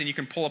online and you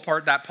can pull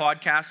apart that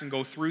podcast and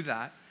go through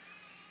that.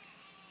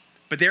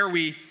 But there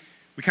we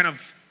kind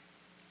of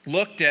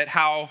looked at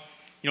how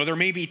there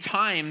may be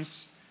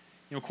times,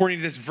 according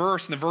to this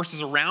verse and the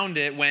verses around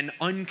it, when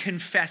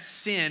unconfessed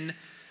sin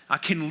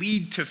can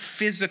lead to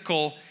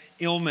physical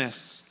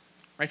illness.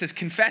 Right? It says,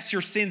 confess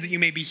your sins that you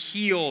may be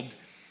healed.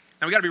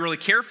 Now, we got to be really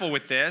careful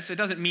with this. It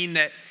doesn't mean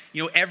that,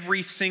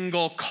 every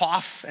single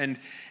cough and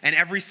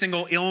every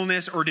single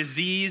illness or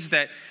disease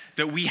that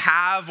we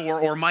have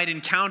or might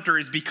encounter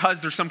is because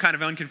there's some kind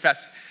of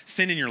unconfessed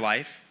sin in your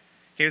life.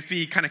 Okay, let's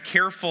be kind of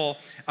careful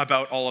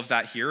about all of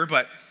that here.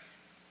 But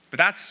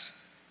that's,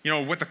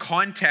 what the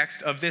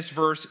context of this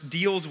verse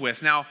deals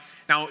with. Now,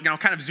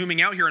 kind of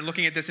zooming out here and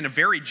looking at this in a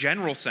very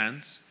general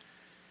sense.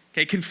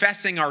 Okay,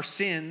 confessing our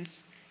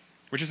sins,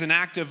 which is an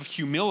act of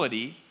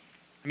humility.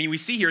 I mean, we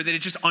see here that it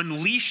just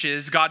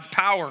unleashes God's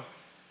power.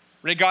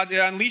 Right? God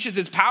unleashes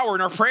his power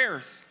in our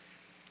prayers.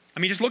 I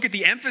mean, just look at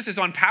the emphasis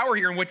on power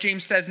here and what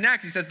James says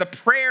next. He says, the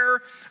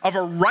prayer of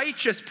a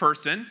righteous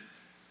person.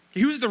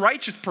 Who's the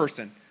righteous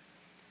person?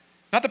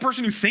 Not the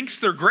person who thinks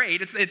they're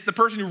great. It's the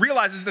person who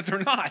realizes that they're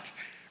not.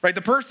 right?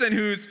 The person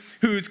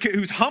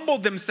who's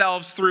humbled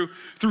themselves through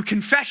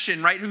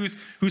confession, right?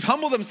 Who's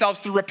humbled themselves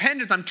through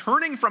repentance. I'm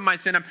turning from my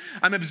sin.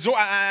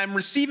 I'm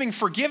receiving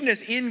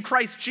forgiveness in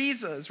Christ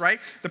Jesus,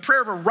 right? The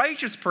prayer of a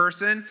righteous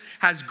person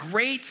has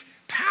great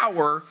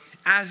power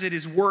as it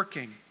is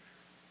working.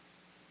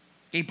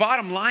 A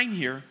bottom line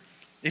here,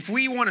 if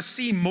we want to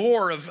see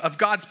more of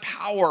God's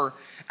power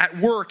at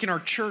work in our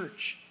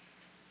church,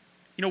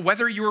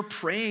 whether you're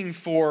praying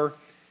for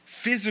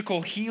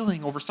physical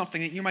healing over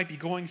something that you might be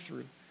going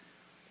through,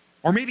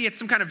 or maybe it's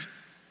some kind of,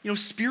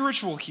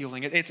 spiritual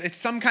healing. It's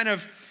some kind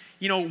of,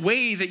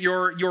 way that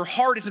your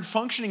heart isn't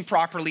functioning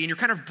properly and you're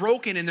kind of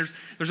broken and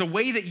there's a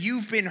way that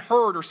you've been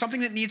hurt or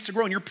something that needs to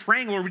grow and you're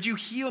praying, Lord, would you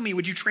heal me?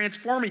 Would you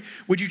transform me?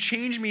 Would you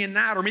change me in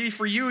that? Or maybe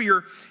for you,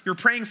 you're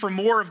praying for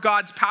more of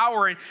God's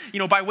power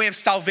and, by way of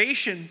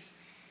salvations,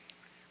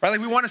 right? Like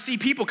we want to see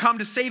people come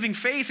to saving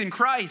faith in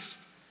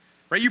Christ.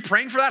 Right? Are you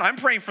praying for that? I'm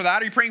praying for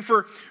that. Are you praying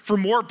for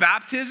more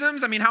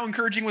baptisms? I mean, how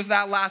encouraging was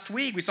that last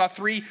week? We saw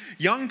 3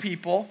 young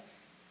people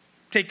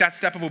take that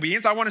step of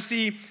obedience. I want to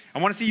see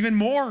even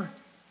more.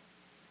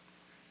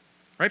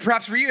 Right?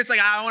 Perhaps for you, it's like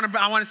I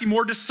want to see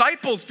more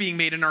disciples being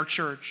made in our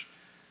church.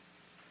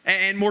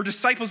 And more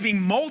disciples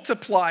being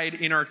multiplied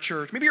in our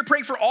church. Maybe you're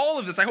praying for all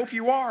of this. I hope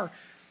you are.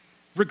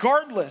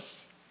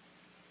 Regardless,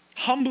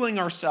 humbling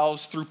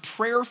ourselves through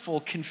prayerful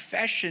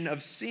confession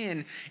of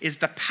sin is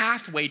the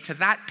pathway to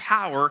that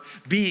power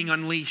being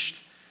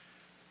unleashed.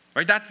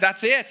 Right?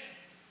 That's it.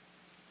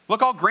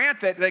 Look, I'll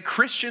grant that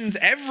Christians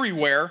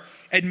everywhere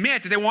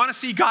admit that they want to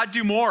see God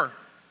do more.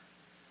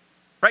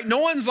 Right? No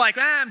one's like,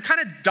 I'm kind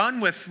of done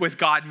with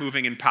God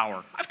moving in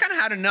power. I've kind of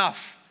had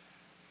enough.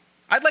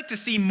 I'd like to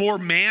see more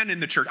man in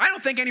the church. I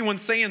don't think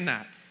anyone's saying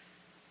that.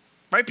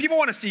 Right? People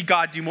want to see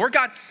God do more.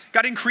 God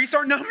increase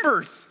our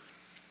numbers.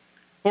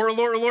 Or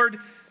Lord,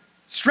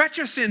 stretch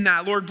us in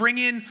that. Lord, bring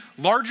in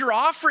larger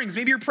offerings.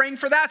 Maybe you're praying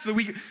for that so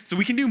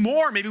we can do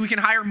more. Maybe we can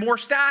hire more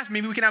staff.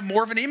 Maybe we can have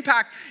more of an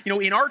impact,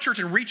 in our church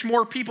and reach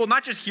more people,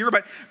 not just here,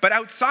 but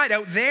outside,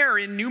 out there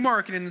in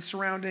Newmarket and the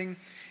surrounding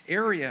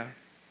area.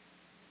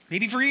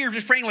 Maybe for you, you're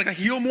just praying like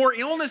heal more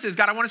illnesses.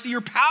 God, I want to see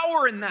your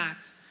power in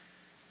that.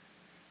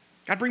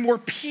 God, bring more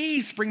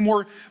peace, bring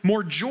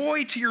more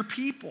joy to your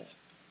people.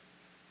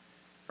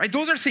 Right?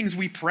 Those are things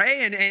we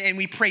pray, and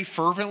we pray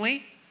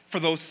fervently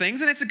for those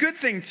things, and it's a good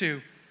thing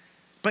too.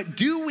 But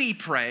do we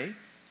pray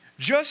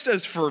just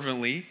as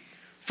fervently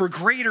for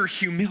greater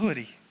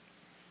humility?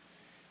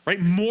 Right?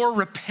 More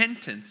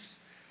repentance.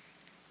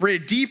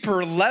 Right? A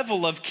deeper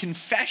level of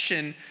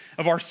confession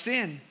of our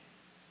sin.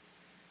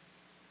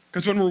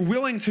 Because when we're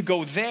willing to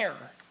go there,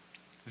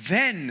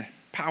 then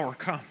power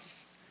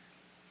comes.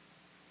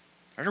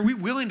 Right? Are we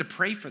willing to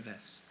pray for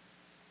this?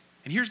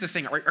 And here's the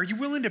thing. Are you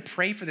willing to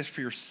pray for this for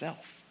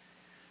yourself?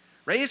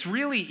 Right? It's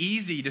really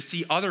easy to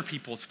see other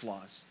people's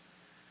flaws.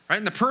 Right?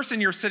 And the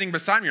person you're sitting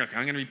beside me, you're like,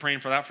 I'm going to be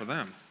praying for that for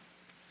them.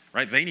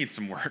 Right? They need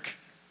some work.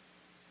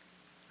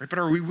 Right? But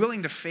are we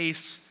willing to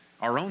face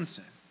our own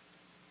sin?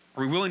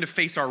 Are we willing to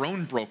face our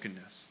own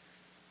brokenness?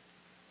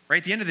 Right?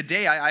 At the end of the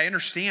day, I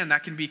understand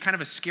that can be kind of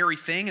a scary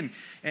thing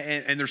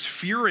and there's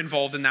fear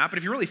involved in that. But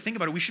if you really think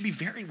about it, we should be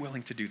very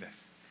willing to do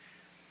this.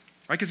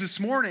 Right? Because this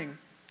morning,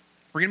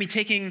 we're going to be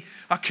taking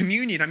a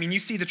communion. I mean, you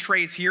see the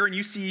trays here and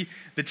you see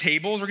the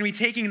tables. We're going to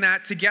be taking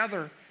that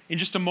together in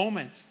just a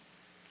moment.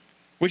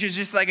 Which is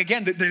just like,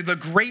 again, the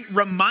great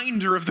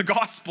reminder of the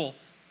gospel.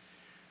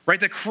 Right?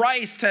 That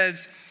Christ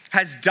has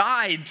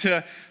died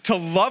to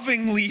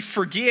lovingly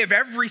forgive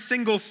every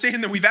single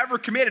sin that we've ever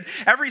committed,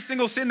 every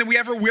single sin that we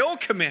ever will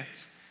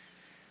commit.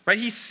 Right?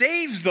 He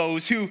saves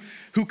those who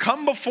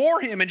come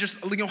before him and just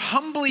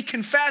humbly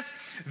confess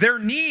their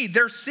need,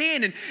 their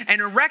sin,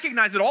 and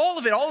recognize that all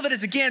of it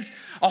is against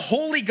a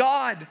holy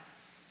God.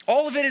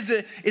 All of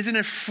it is an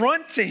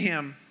affront to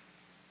him.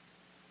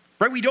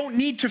 Right? We don't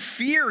need to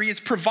fear. He has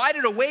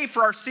provided a way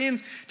for our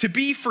sins to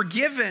be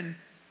forgiven.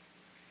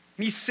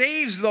 And he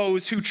saves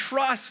those who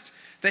trust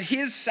that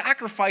his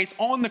sacrifice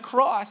on the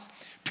cross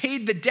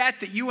paid the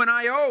debt that you and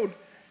I owed.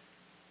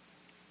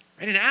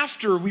 And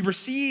after we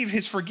receive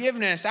his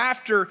forgiveness,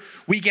 after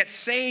we get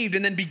saved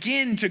and then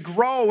begin to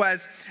grow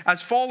as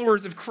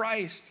followers of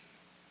Christ,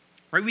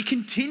 right, we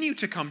continue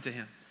to come to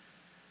him.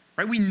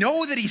 Right? We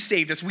know that he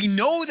saved us. We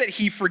know that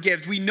he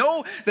forgives. We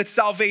know that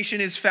salvation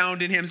is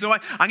found in him. So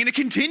I'm going to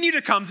continue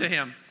to come to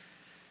him.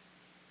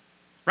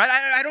 Right?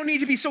 I don't need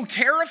to be so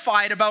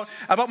terrified about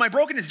my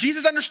brokenness.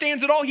 Jesus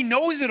understands it all. He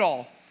knows it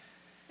all.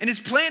 And his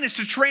plan is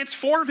to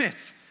transform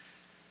it.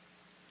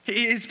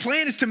 His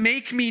plan is to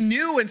make me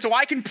new, and so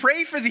I can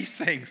pray for these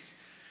things.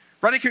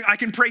 Right? I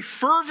can pray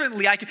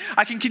fervently. I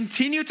can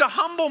continue to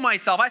humble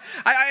myself.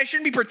 I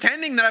shouldn't be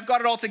pretending that I've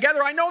got it all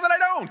together. I know that I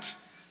don't.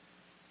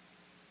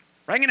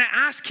 Right? I'm going to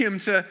ask him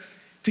to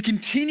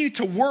continue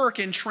to work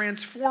and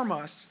transform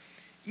us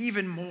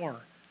even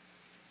more.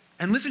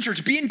 And listen,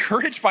 church, be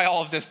encouraged by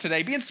all of this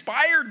today. Be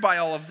inspired by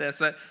all of this.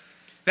 That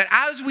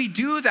as we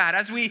do that,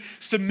 as we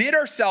submit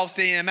ourselves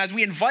to him, as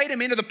we invite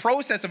him into the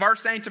process of our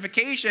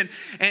sanctification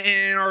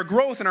and our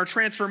growth and our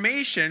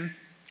transformation,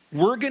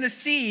 We're going to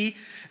see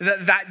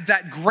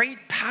that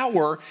great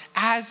power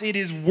as it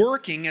is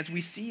working, as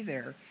we see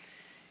there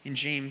in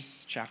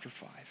James chapter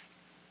 5.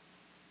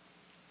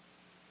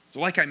 So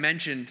like I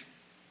mentioned,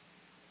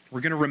 we're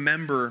going to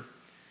remember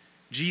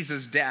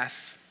Jesus'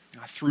 death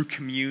through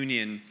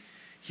communion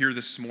here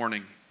this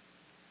morning.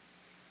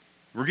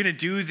 We're going to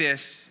do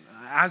this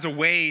as a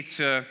way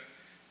to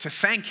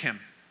thank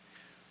him,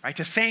 right?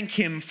 To thank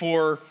him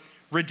for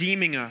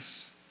redeeming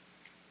us,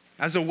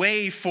 as a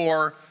way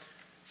for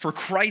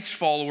Christ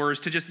followers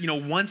to just,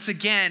 once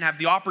again have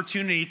the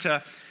opportunity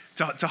to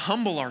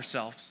humble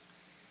ourselves.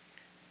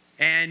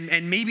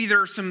 And maybe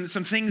there are some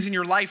things in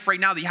your life right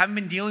now that you haven't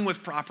been dealing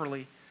with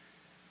properly.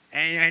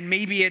 And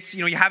maybe it's,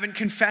 you haven't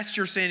confessed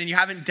your sin and you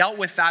haven't dealt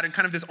with that in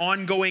kind of this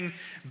ongoing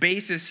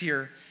basis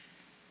here.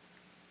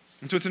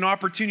 And so it's an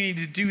opportunity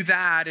to do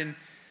that and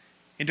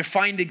to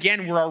find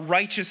again where our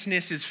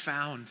righteousness is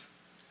found.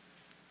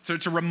 So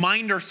to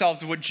remind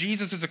ourselves of what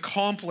Jesus has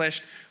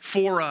accomplished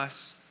for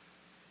us.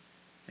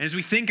 And as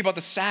we think about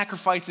the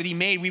sacrifice that he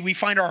made, we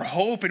find our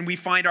hope and we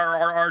find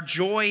our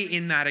joy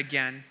in that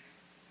again.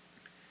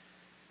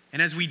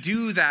 And as we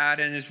do that,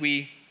 and as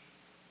we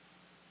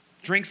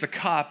drink the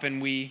cup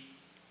and we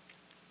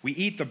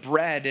eat the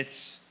bread,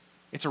 it's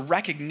a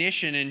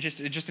recognition and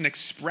just an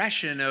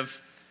expression of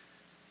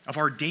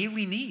our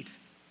daily need,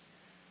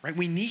 right?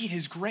 We need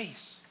his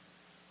grace.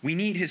 We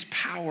need his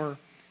power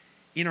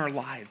in our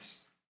lives.